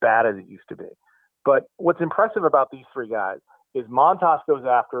not as bad as it used to be. But what's impressive about these three guys is Montas goes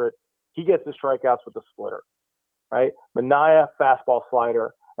after it. He gets the strikeouts with the splitter, right? Minaya, fastball,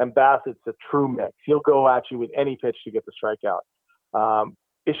 slider, and Bassett's a true mix. He'll go at you with any pitch to get the strikeout.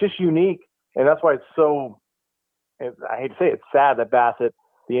 It's just unique, and that's why it's so – I hate to say it, it's sad that Bassett,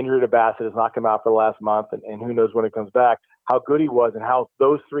 the injury to Bassett has not come out for the last month, and who knows when it comes back, how good he was and how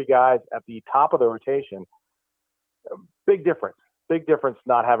those three guys at the top of the rotation – big difference. Big difference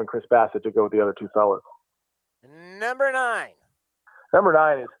not having Chris Bassett to go with the other two fellas. Number 9. Number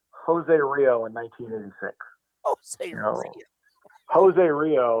 9 is Jose Rio in 1986. Rio. Jose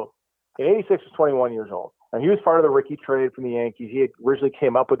Rio in 86 was 21 years old. And he was part of the Rickey trade from the Yankees. He had originally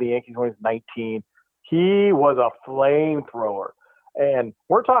came up with the Yankees when he was 19. He was a flamethrower. And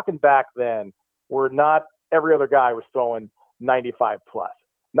we're talking back then where not every other guy was throwing 95 plus.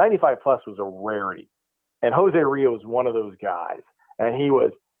 95 plus was a rarity. And Jose Rio was one of those guys. And he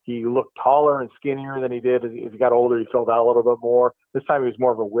looked taller and skinnier than he did. As he got older, he filled out a little bit more. This time he was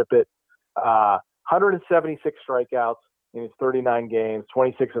more of a whippet. 176 strikeouts in his 39 games,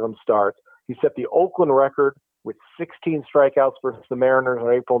 26 of them starts. He set the Oakland record with 16 strikeouts versus the Mariners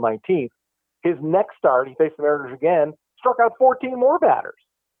on April 19th. His next start, he faced the Mariners again, struck out 14 more batters.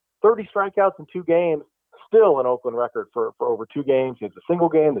 30 strikeouts in 2 games, still an Oakland record for over 2 games. He has the single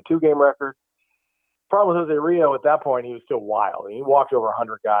game, the 2-game record. Problem with Jose Rio at that point, he was still wild. He walked over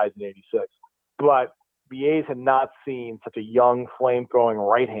 100 guys in 86. But the A's had not seen such a young, flame-throwing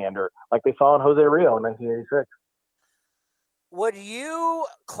right-hander like they saw in Jose Rio in 1986. Would you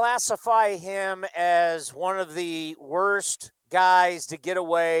classify him as one of the worst guys to get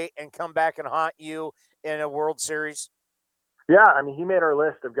away and come back and haunt you in a World Series? Yeah, I mean, he made our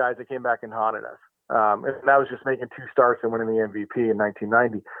list of guys that came back and haunted us. And that was just making 2 starts and winning the MVP in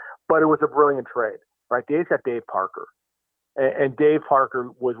 1990. But it was a brilliant trade, right? The A's got Dave Parker. And Dave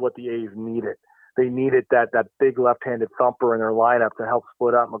Parker was what the A's needed. They needed that big left-handed thumper in their lineup to help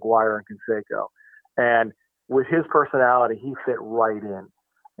split up McGuire and Canseco. And with his personality, he fit right in.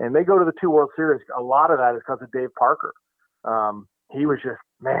 And they go to the 2 World Series. A lot of that is because of Dave Parker. He was just,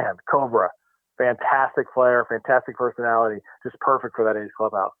 man, Cobra. Fantastic player, fantastic personality, just perfect for that A's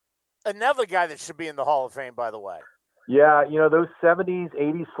clubhouse. Another guy that should be in the Hall of Fame, by the way. Yeah, you know, those 70s,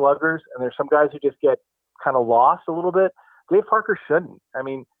 80s sluggers, and there's some guys who just get kind of lost a little bit. Dave Parker shouldn't. I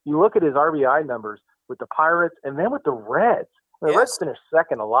mean, you look at his RBI numbers with the Pirates and then with the Reds. The Reds finished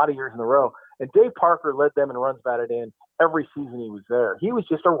second a lot of years in a row, and Dave Parker led them in runs batted in every season he was there. He was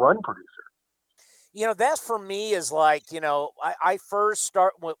just a run producer. You know, that for me is like, you know, I first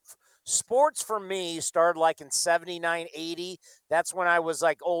start with sports for me started like in 79, 80. That's when I was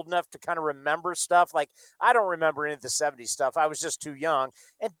like old enough to kind of remember stuff. Like, I don't remember any of the 70s stuff. I was just too young.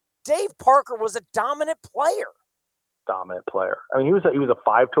 And Dave Parker was a dominant player. Dominant player. I mean, he was a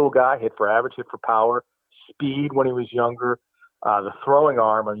 5-tool guy, hit for average, hit for power, speed when he was younger, the throwing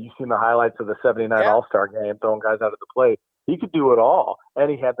arm. I mean, you've seen the highlights of the 79 All-Star game, throwing guys out at the plate. He could do it all.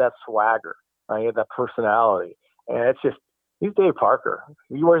 And he had that swagger. He had that personality. And it's just, he's Dave Parker.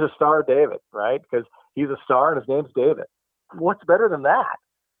 He wears a Star of David, right? Because he's a star and his name's David. What's better than that?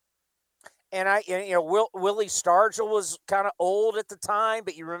 And Willie Stargell was kind of old at the time,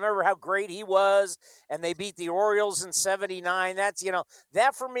 but you remember how great he was, and they beat the Orioles in 79. That's,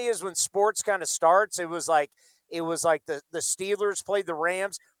 that for me is when sports kind of starts. It was like the Steelers played the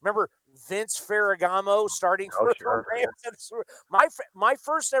Rams. Remember Vince Ferragamo starting for the Rams? My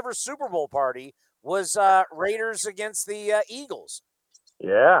first ever Super Bowl party was Raiders against the Eagles.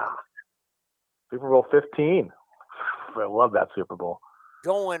 Yeah. Super Bowl 15. I love that Super Bowl.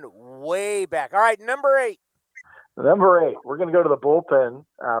 Going way back. All right, number 8. Number 8. We're going to go to the bullpen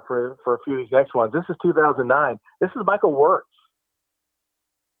for a few of these next ones. This is 2009. This is Michael Wirtz.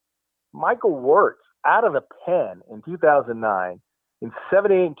 Michael Wirtz out of the pen in 2009 in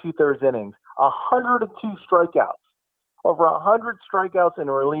 78 2/3 innings, 102 strikeouts. Over 100 strikeouts in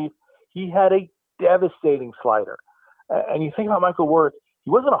relief. He had a devastating slider. And you think about Michael Wirtz,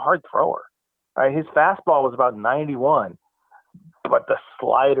 he wasn't a hard thrower. Right? His fastball was about 91. But the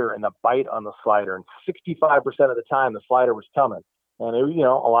slider and the bite on the slider, and 65% of the time the slider was coming. And, a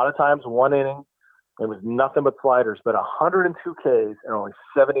lot of times 1 inning, It was nothing but sliders, but 102 Ks and only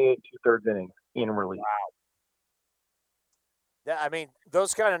 78 2/3 innings in relief. Wow. I mean,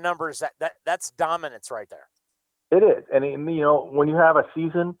 those kind of numbers, that's dominance right there. It is. And, you know, when you have a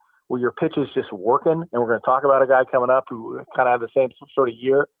season where your pitch is just working, and we're going to talk about a guy coming up who kind of had the same sort of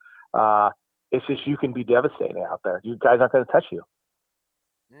year, it's just you can be devastating out there. You guys aren't going to touch you.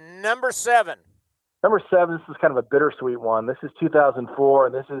 Number 7. Number 7, this is kind of a bittersweet one. This is 2004,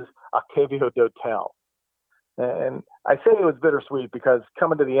 and this is Octavio Dotel. And I say it was bittersweet because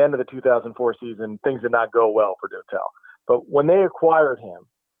coming to the end of the 2004 season, things did not go well for Dotel. But when they acquired him,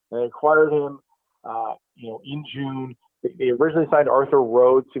 in June. They originally signed Arthur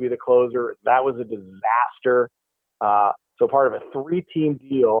Rhodes to be the closer. That was a disaster. So part of a 3-team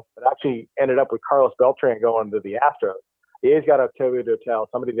deal that actually ended up with Carlos Beltran going to the Astros. The A's got Octavio Dotel,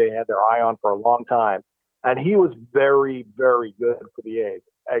 somebody they had their eye on for a long time. And he was very, very good for the A's,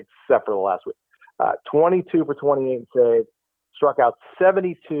 except for the last week. 22 for 28 saves, struck out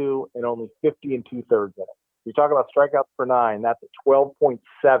 72 and only 50 2/3 innings. You're talking about strikeouts per 9. That's a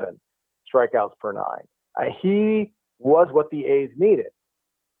 12.7 strikeouts per 9. He was what the A's needed.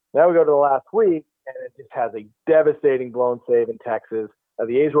 Now we go to the last week, and it just has a devastating blown save in Texas.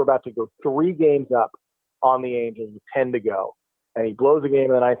 The A's were about to go 3 games up on the Angels with 10 to go, and he blows a game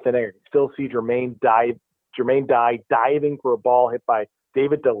in the 9th inning. You still see Jermaine Dye diving for a ball hit by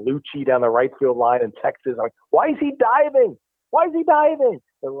David DeLucci down the right field line in Texas. I'm like, why is he diving? Why is he diving?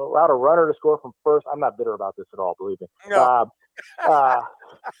 They allowed a runner to score from first. I'm not bitter about this at all, believe me. No.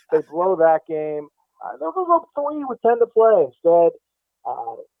 They blow that game. They'll go 3 with 10 to play. Instead,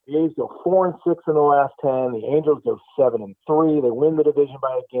 the A's go 4-6 in the last 10. The Angels go 7-3. They win the division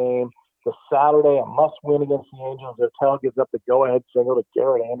by a game. The Saturday, a must-win against the Angels. Dotel gives up the go-ahead single to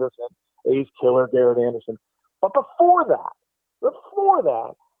Garrett Anderson. A's killer Garrett Anderson. But before that, the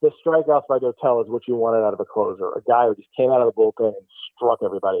strikeouts by Dotel is what you wanted out of a closer, a guy who just came out of the bullpen and struck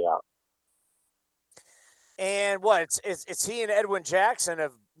everybody out. And what? It's he and Edwin Jackson.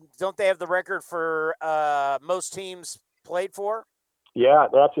 Don't they have the record for most teams played for? Yeah,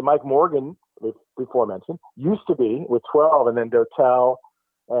 actually Mike Morgan, before mentioned, used to be with 12, and then Dotel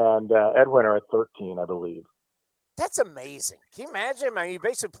and Edwin are at 13, I believe. That's amazing. Can you imagine? I mean, you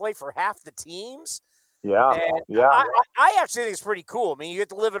basically play for half the teams. Yeah, and yeah. I actually think it's pretty cool. I mean, you get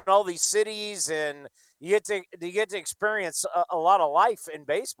to live in all these cities, and you get to experience a lot of life in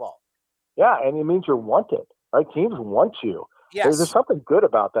baseball. Yeah, and it means you're wanted, right? Teams want you. Yes. There's something good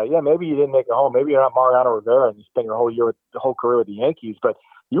about that. Yeah, maybe you didn't make it home. Maybe you're not Mariano Rivera and you spent your whole career with the Yankees, but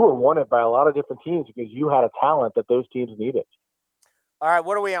you were wanted by a lot of different teams because you had a talent that those teams needed. All right,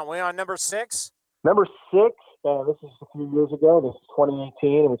 what are we on? We on number 6? Number 6, and this is a few years ago. This is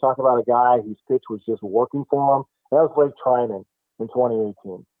 2018, and we talk about a guy whose pitch was just working for him. And that was Blake Trinan in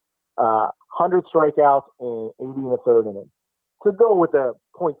 2018. 100 strikeouts and 80 in the 3rd inning. To go with a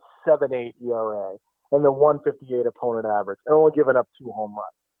 .78 ERA and the 158 opponent average, and only giving up 2 home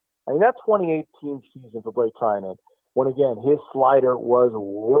runs. I mean, that 2018 season for Blake Trinan, when again his slider was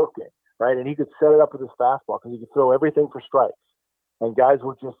working, right, and he could set it up with his fastball because he could throw everything for strikes. And guys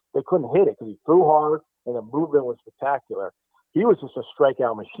they couldn't hit it because he threw hard and the movement was spectacular. He was just a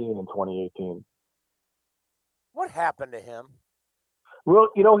strikeout machine in 2018. What happened to him? Well,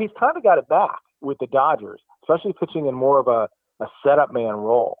 he's kind of got it back with the Dodgers, especially pitching in more of a setup man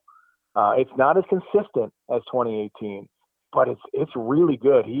role. It's not as consistent as 2018, but it's really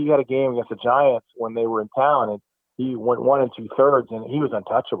good. He had a game against the Giants when they were in town, and he went 1 2/3, and he was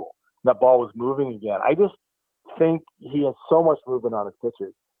untouchable. That ball was moving again. I just think he has so much movement on his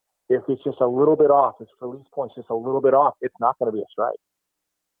pitches. If it's just a little bit off, his release point's just a little bit off, it's not going to be a strike.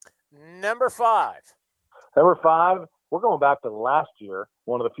 Number 5. Number 5, we're going back to last year,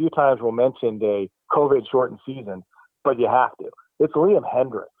 one of the few times we'll mention a COVID-shortened season, but you have to. It's Liam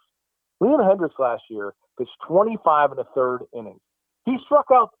Hendriks. Liam Hendriks last year pitched 25 1/3 innings. He struck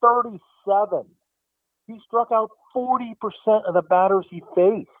out 37. He struck out 40% of the batters he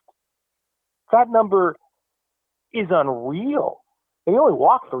faced. That number is unreal. And he only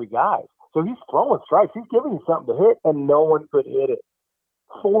walked 3 guys. So he's throwing strikes. He's giving you something to hit, and no one could hit it.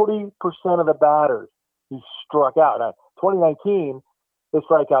 40% of the batters he struck out. Now, 2019, his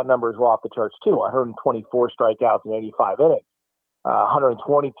strikeout numbers were off the charts too. 124 strikeouts in 85 innings.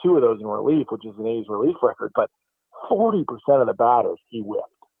 122 of those in relief, which is an A's relief record. But 40% of the batters he whipped.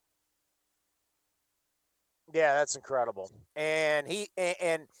 Yeah, that's incredible. And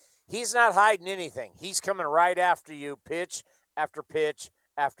he's not hiding anything. He's coming right after you, pitch after pitch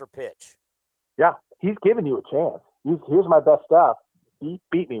after pitch. Yeah, he's giving you a chance. Here's my best stuff.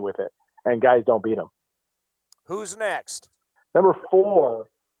 Beat me with it. And guys don't beat him. Who's next? Number 4,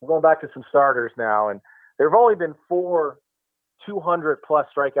 we're going back to some starters now, and there have only been 4 200-plus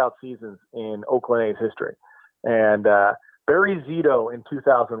strikeout seasons in Oakland A's history. And Barry Zito in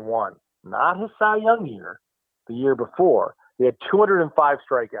 2001, not his Cy Young year, the year before, he had 205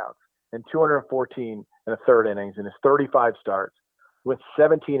 strikeouts and 214 in the third innings in his 35 starts, with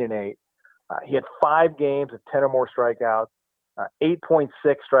 17-8. He had 5 games of 10 or more strikeouts, 8.6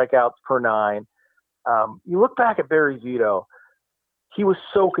 strikeouts per 9. You look back at Barry Zito, he was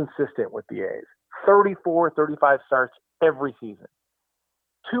so consistent with the A's. 34, 35 starts every season,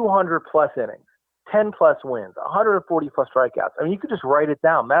 200-plus innings, 10-plus wins, 140-plus strikeouts. I mean, you could just write it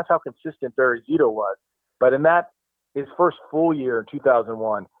down. That's how consistent Barry Zito was. But in his first full year in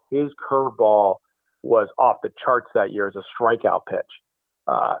 2001, his curveball was off the charts that year as a strikeout pitch.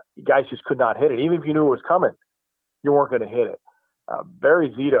 Guys just could not hit it. Even if you knew it was coming, you weren't going to hit it.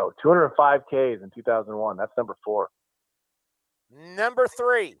 Barry Zito, 205 Ks in 2001. That's number 4. Number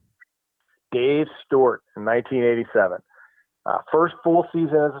 3. Dave Stewart in 1987. First full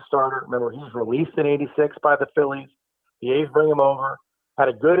season as a starter. Remember, he was released in 86 by the Phillies. The A's bring him over. Had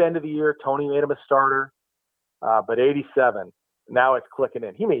a good end of the year. Tony made him a starter. But 87, now it's clicking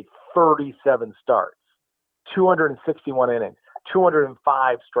in. He made 37 starts, 261 innings,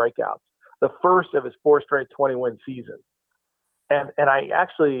 205 strikeouts. The first of his 4 straight 20-win seasons. And I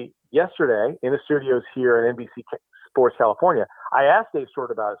actually, yesterday, in the studios here at NBC Sports California, I asked Dave Stewart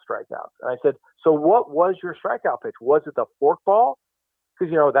about his strikeouts. And I said, so what was your strikeout pitch? Was it the forkball?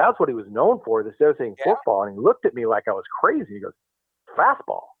 Because, that's what he was known for, this devastating forkball. And he looked at me like I was crazy. He goes,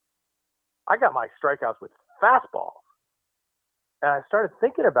 fastball. I got my strikeouts with fastballs. And I started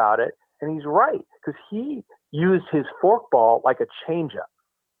thinking about it, and he's right, because he used his forkball like a changeup.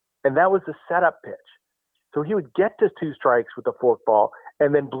 And that was the setup pitch. So he would get to 2 strikes with the forkball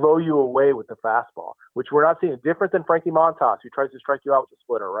and then blow you away with the fastball, which we're not seeing. Different than Frankie Montas, who tries to strike you out with a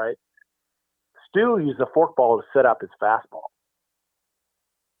splitter, right? Stu used the forkball to set up his fastball.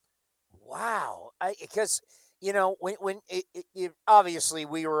 Wow. Because, when obviously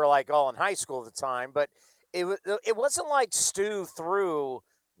we were like all in high school at the time, but it wasn't like Stu threw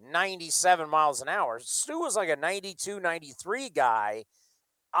 97 miles an hour. Stu was like a 92, 93 guy.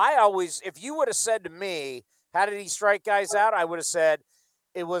 If you would have said to me, how did he strike guys out? I would have said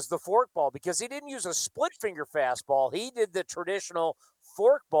it was the forkball, because he didn't use a split finger fastball. He did the traditional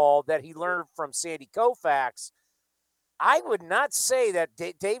forkball that he learned from Sandy Koufax. I would not say that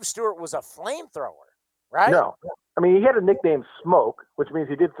Dave Stewart was a flamethrower, right? No. I mean, he had a nickname Smoke, which means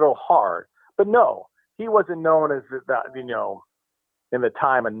he did throw hard. But no, he wasn't known as, in the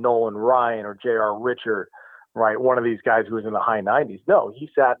time of Nolan Ryan or J.R. Richard, right, one of these guys who was in the high 90s. No, he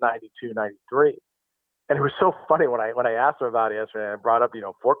sat 92, 93. And it was so funny when I asked him about it yesterday, and I brought up,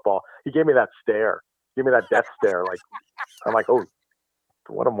 forkball, he gave me that stare. Give me that death stare. Like, I'm like, oh,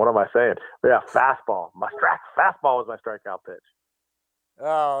 what am I saying? But yeah, fastball. Fastball was my strikeout pitch.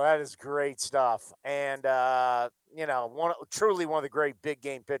 Oh, that is great stuff. And, truly one of the great big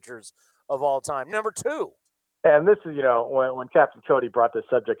game pitchers of all time. Number 2. And this is, when Captain Cody brought this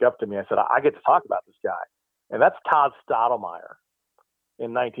subject up to me, I said, I get to talk about this guy. And that's Todd Stottlemyre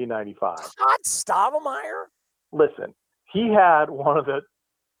in 1995. Todd Stottlemyre? Listen, he had one of the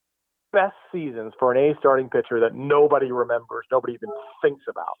best seasons for an A starting pitcher that nobody remembers, nobody even thinks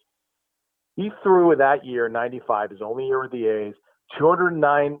about. He threw that year, 95, his only year with the A's,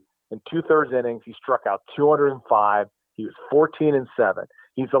 209 and 2/3 innings. He struck out 205. He was 14-7.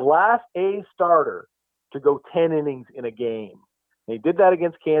 He's the last A starter to go 10 innings in a game. And he did that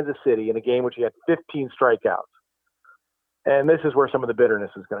against Kansas City in a game which he had 15 strikeouts. And this is where some of the bitterness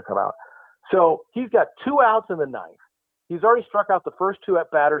is going to come out. So he's got 2 outs in the 9th. He's already struck out the first 2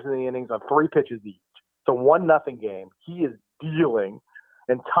 at-batters in the innings on 3 pitches each. It's a 1-0 game. He is dealing.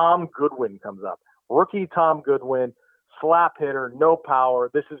 And Tom Goodwin comes up. Rookie Tom Goodwin, slap hitter, no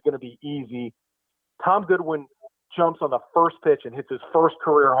power. This is going to be easy. Tom Goodwin jumps on the first pitch and hits his first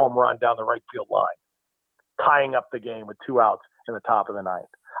career home run down the right field line, tying up the game with 2 outs in the top of the 9th.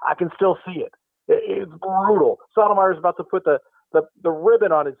 I can still see it. It's brutal. Stottlemyre is about to put the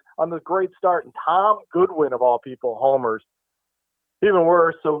ribbon on the great start, and Tom Goodwin, of all people, homers. Even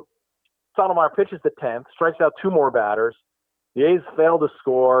worse, so Stottlemyre pitches the 10th, strikes out 2 more batters. The A's fail to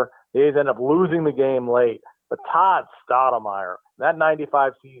score. The A's end up losing the game late. But Todd Stottlemyre, that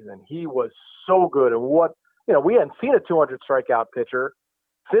 95 season, he was so good. And we hadn't seen a 200 strikeout pitcher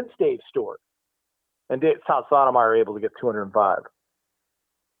since Dave Stewart. And Todd Stottlemyre able to get 205.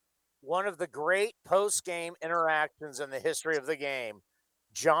 One of the great post-game interactions in the history of the game,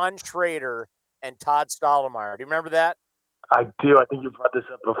 John Schrader and Todd Stottlemyre. Do you remember that? I do. I think you brought this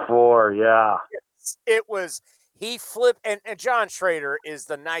up before. Yeah. It was He flipped, and John Schrader is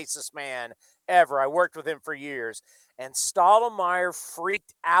the nicest man ever. I worked with him for years, and Stottlemyre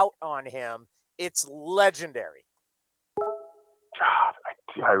freaked out on him. It's legendary. God,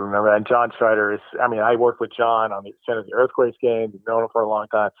 I remember that. And John Schrader I worked with John on the San Jose Earthquakes games. I've known him for a long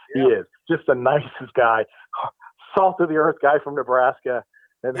time. Yeah. He is just the nicest guy, salt of the earth guy from Nebraska.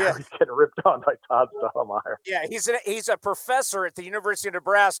 And now he's getting ripped on by Todd Stottlemyre. Yeah, he's a professor at the University of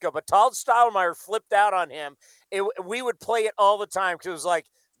Nebraska, but Todd Stottlemyre flipped out on him. We would play it all the time because it was like,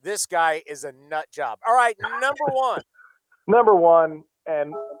 this guy is a nut job. All right, number one. Number one,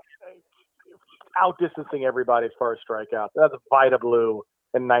 and outdistancing everybody as far as strikeouts. That's Vida Blue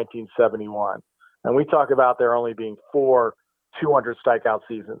in 1971. And we talk about there only being 4 200 strikeout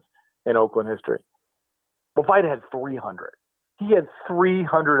seasons in Oakland history. But Vida had 300. He had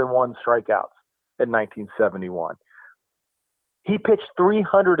 301 strikeouts in 1971. He pitched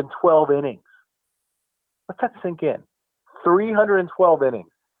 312 innings. Let that sink in. 312 innings,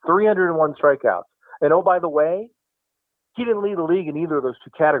 301 strikeouts. And oh, by the way, he didn't lead the league in either of those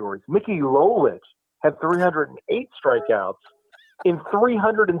two categories. Mickey Lolich had 308 strikeouts in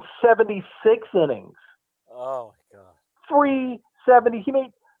 376 innings. Oh, my God. 370. He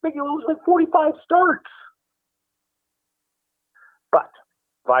made Mickey Lolich like 45 starts. But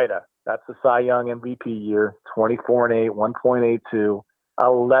Vida, that's the Cy Young MVP year, 24-8, 1.82,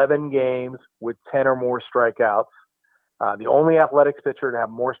 11 games with 10 or more strikeouts. The only Athletics pitcher to have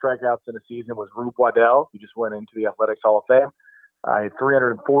more strikeouts in a season was Rube Waddell, who just went into the Athletics Hall of Fame. He had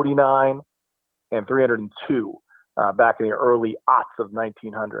 349 and 302 back in the early aughts of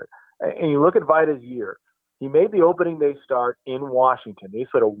 1900. And you look at Vida's year. He made the opening day start in Washington. They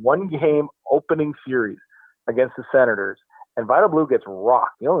played a one-game opening series against the Senators. And Vida Blue gets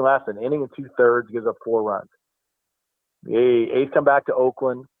rocked. He only lasts an inning and 2/3, gives up 4 runs. The A's come back to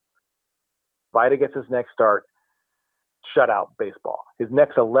Oakland. Vida gets his next start. Shutout baseball. His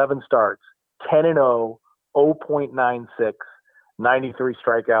next 11 starts, 10-0, 0.96, 93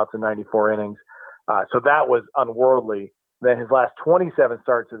 strikeouts in 94 innings. So that was unworldly. Then his last 27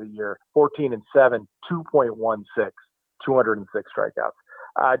 starts of the year, 14-7, 2.16, 206 strikeouts.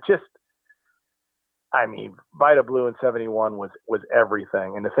 Vida Blue in 71 was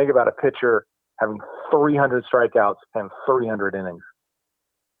everything. And to think about a pitcher having 300 strikeouts and 300 innings.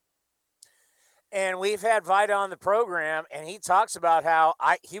 And we've had Vida on the program, and he talks about how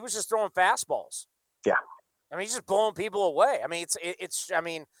he was just throwing fastballs. Yeah. He's just blowing people away. I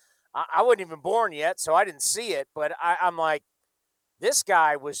wasn't even born yet, so I didn't see it. But I'm like, this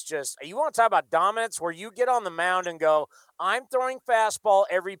guy was just – you want to talk about dominance where you get on the mound and go, I'm throwing fastball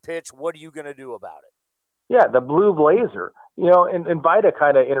every pitch. What are you going to do about it? Yeah, the Blue Blazer. And Vida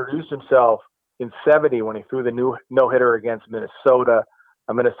kind of introduced himself in 70 when he threw the no-hitter against Minnesota,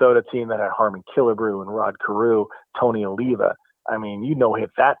 a Minnesota team that had Harmon Killebrew and Rod Carew, Tony Oliva. Hit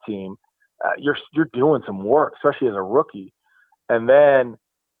that team. You're doing some work, especially as a rookie. And then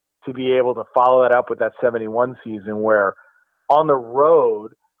to be able to follow that up with that 71 season where on the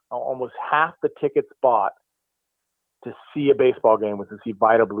road, almost half the tickets bought to see a baseball game was to see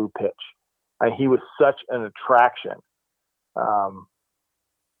Vida Blue pitch. And he was such an attraction.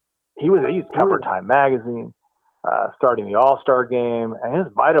 He's cover Time magazine, starting the All-Star game, and his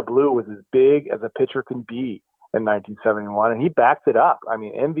Vida Blue was as big as a pitcher can be in 1971, and he backed it up.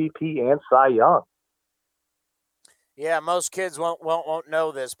 MVP and Cy Young. Yeah, most kids won't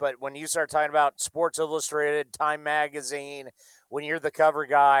know this, but when you start talking about Sports Illustrated, Time magazine, when you're the cover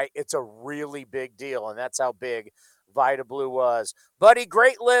guy, it's a really big deal, and that's how big Vida Blue was. Buddy,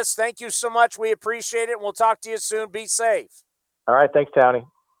 great list. Thank you so much. We appreciate it, and we'll talk to you soon. Be safe. All right. Thanks, Townie.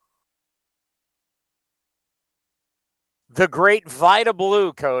 The great Vida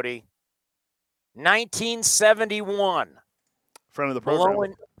Blue, Cody. 1971. Friend of the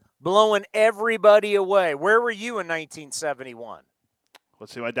program. Blowing everybody away. Where were you in 1971?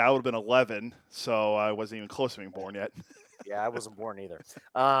 Let's see. My dad would have been 11, so I wasn't even close to being born yet. Yeah, I wasn't born either.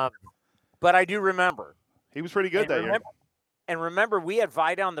 But I do remember. He was pretty good that year. And remember, we had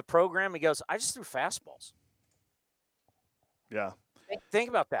Vida on the program. He goes, I just threw fastballs. Yeah. Think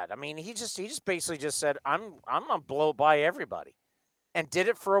about that. He just basically just said, I'm gonna blow by everybody, and did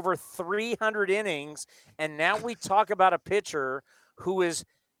it for over 300 innings. And now we talk about a pitcher who has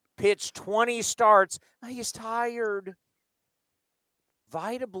pitched 20 starts. He's tired.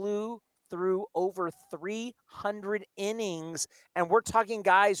 Vida Blue threw over 300 innings, and we're talking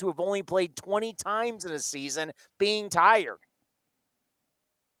guys who have only played 20 times in a season being tired.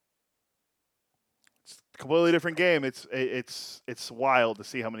 Completely different game. It's wild to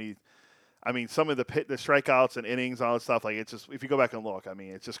see how many. Some of the strikeouts and innings, all that stuff. Like, it's just, if you go back and look,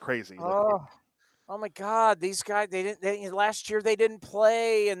 it's just crazy. Oh my God, these guys, last year they didn't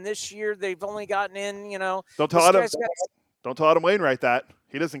play, and this year they've only gotten in, Don't tell Adam Wainwright that.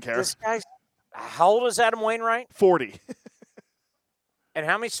 He doesn't care. This guy's, how old is Adam Wainwright? 40. And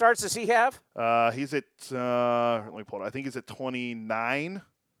how many starts does he have? He's at, let me pull it. I think he's at 29.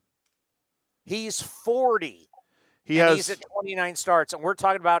 He's 40. He's at 29 starts, and we're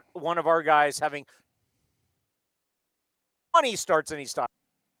talking about one of our guys having 20 starts and he stopped.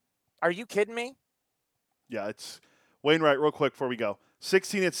 Are you kidding me? Yeah, it's Wainwright, real quick before we go.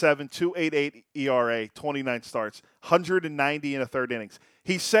 16-7, 2.88 ERA, 29 starts, 190 in a third innings.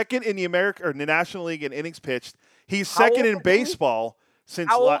 He's second in the National League in innings pitched. He's second in baseball since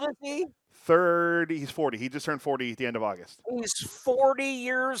How old is he? Third. He's 40. He just turned 40 at the end of August. He's 40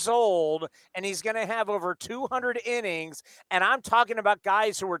 years old, and he's going to have over 200 innings. And I'm talking about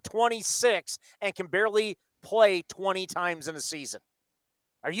guys who are 26 and can barely play 20 times in a season.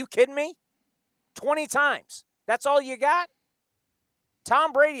 Are you kidding me? 20 times. That's all you got?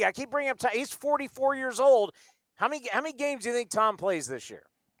 Tom Brady, I keep bringing up Tom. He's 44 years old. How many games do you think Tom plays this year?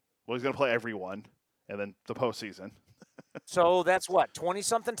 Well, he's going to play every one, and then the postseason. So that's what,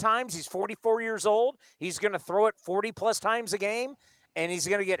 20-something times? He's 44 years old. He's going to throw it 40-plus times a game, and he's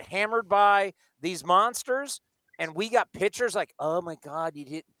going to get hammered by these monsters. And we got pitchers like, oh, my God,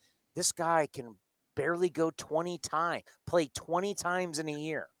 this guy can barely go 20 times, play 20 times in a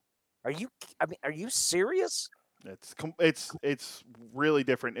year. Are you serious? It's really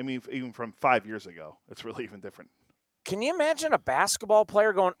different. I mean, even from 5 years ago, it's really even different. Can you imagine a basketball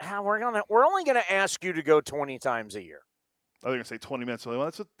player going, we're only going to ask you to go 20 times a year? I was going to say 20 minutes.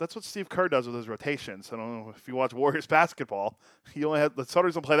 Well, that's what Steve Kerr does with his rotations. I don't know if you watch Warriors basketball. The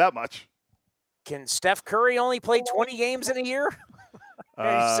starters don't play that much. Can Steph Curry only play 20 games in a year?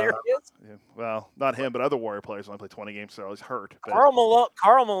 Are you serious? Yeah, well, not him, but other Warrior players only play 20 games, so he's hurt. Karl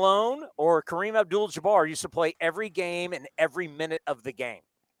Malone or Kareem Abdul-Jabbar used to play every game and every minute of the game.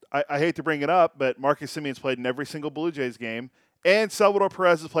 I hate to bring it up, but Marcus Simeon's played in every single Blue Jays game, and Salvador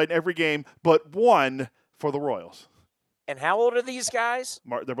Perez has played in every game but one for the Royals. And how old are these guys?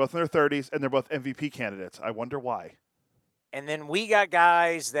 They're both in their 30s, and they're both MVP candidates. I wonder why. And then we got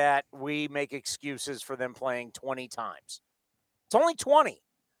guys that we make excuses for them playing 20 times. It's only 20.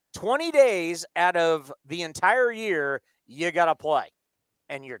 20 days out of the entire year, you got to play.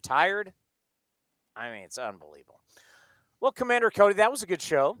 And you're tired? I mean, it's unbelievable. Well, Commander Cody, that was a good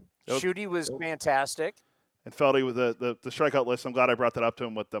show. Shooty was fantastic. And Feldy with the strikeout list, I'm glad I brought that up to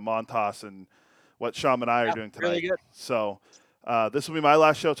him with the Montas and what Sham and I are doing tonight. Really good. So this will be my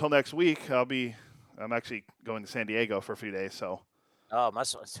last show till next week. I'm actually going to San Diego for a few days, so. Oh,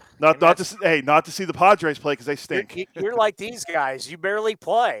 not to see the Padres play because they stink. You're like these guys. You barely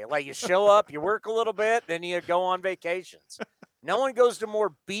play. Like you show up, you work a little bit, then you go on vacations. No one goes to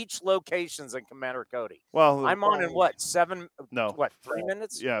more beach locations than Commander Cody. Well, I'm on in what, 3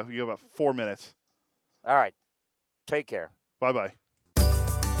 minutes? Yeah, you have about 4 minutes. All right. Take care. Bye-bye.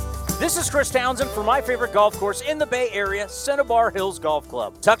 This is Chris Townsend for my favorite golf course in the Bay Area, Cinnabar Hills Golf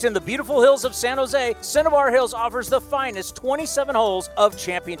Club. Tucked in the beautiful hills of San Jose, Cinnabar Hills offers the finest 27 holes of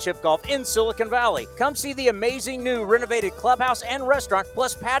championship golf in Silicon Valley. Come see the amazing new renovated clubhouse and restaurant,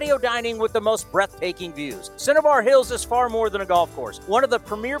 plus patio dining with the most breathtaking views. Cinnabar Hills is far more than a golf course, one of the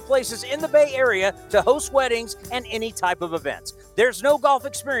premier places in the Bay Area to host weddings and any type of events. There's no golf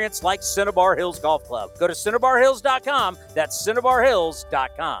experience like Cinnabar Hills Golf Club. Go to CinnabarHills.com. That's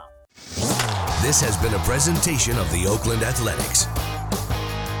CinnabarHills.com. This has been a presentation of the Oakland Athletics.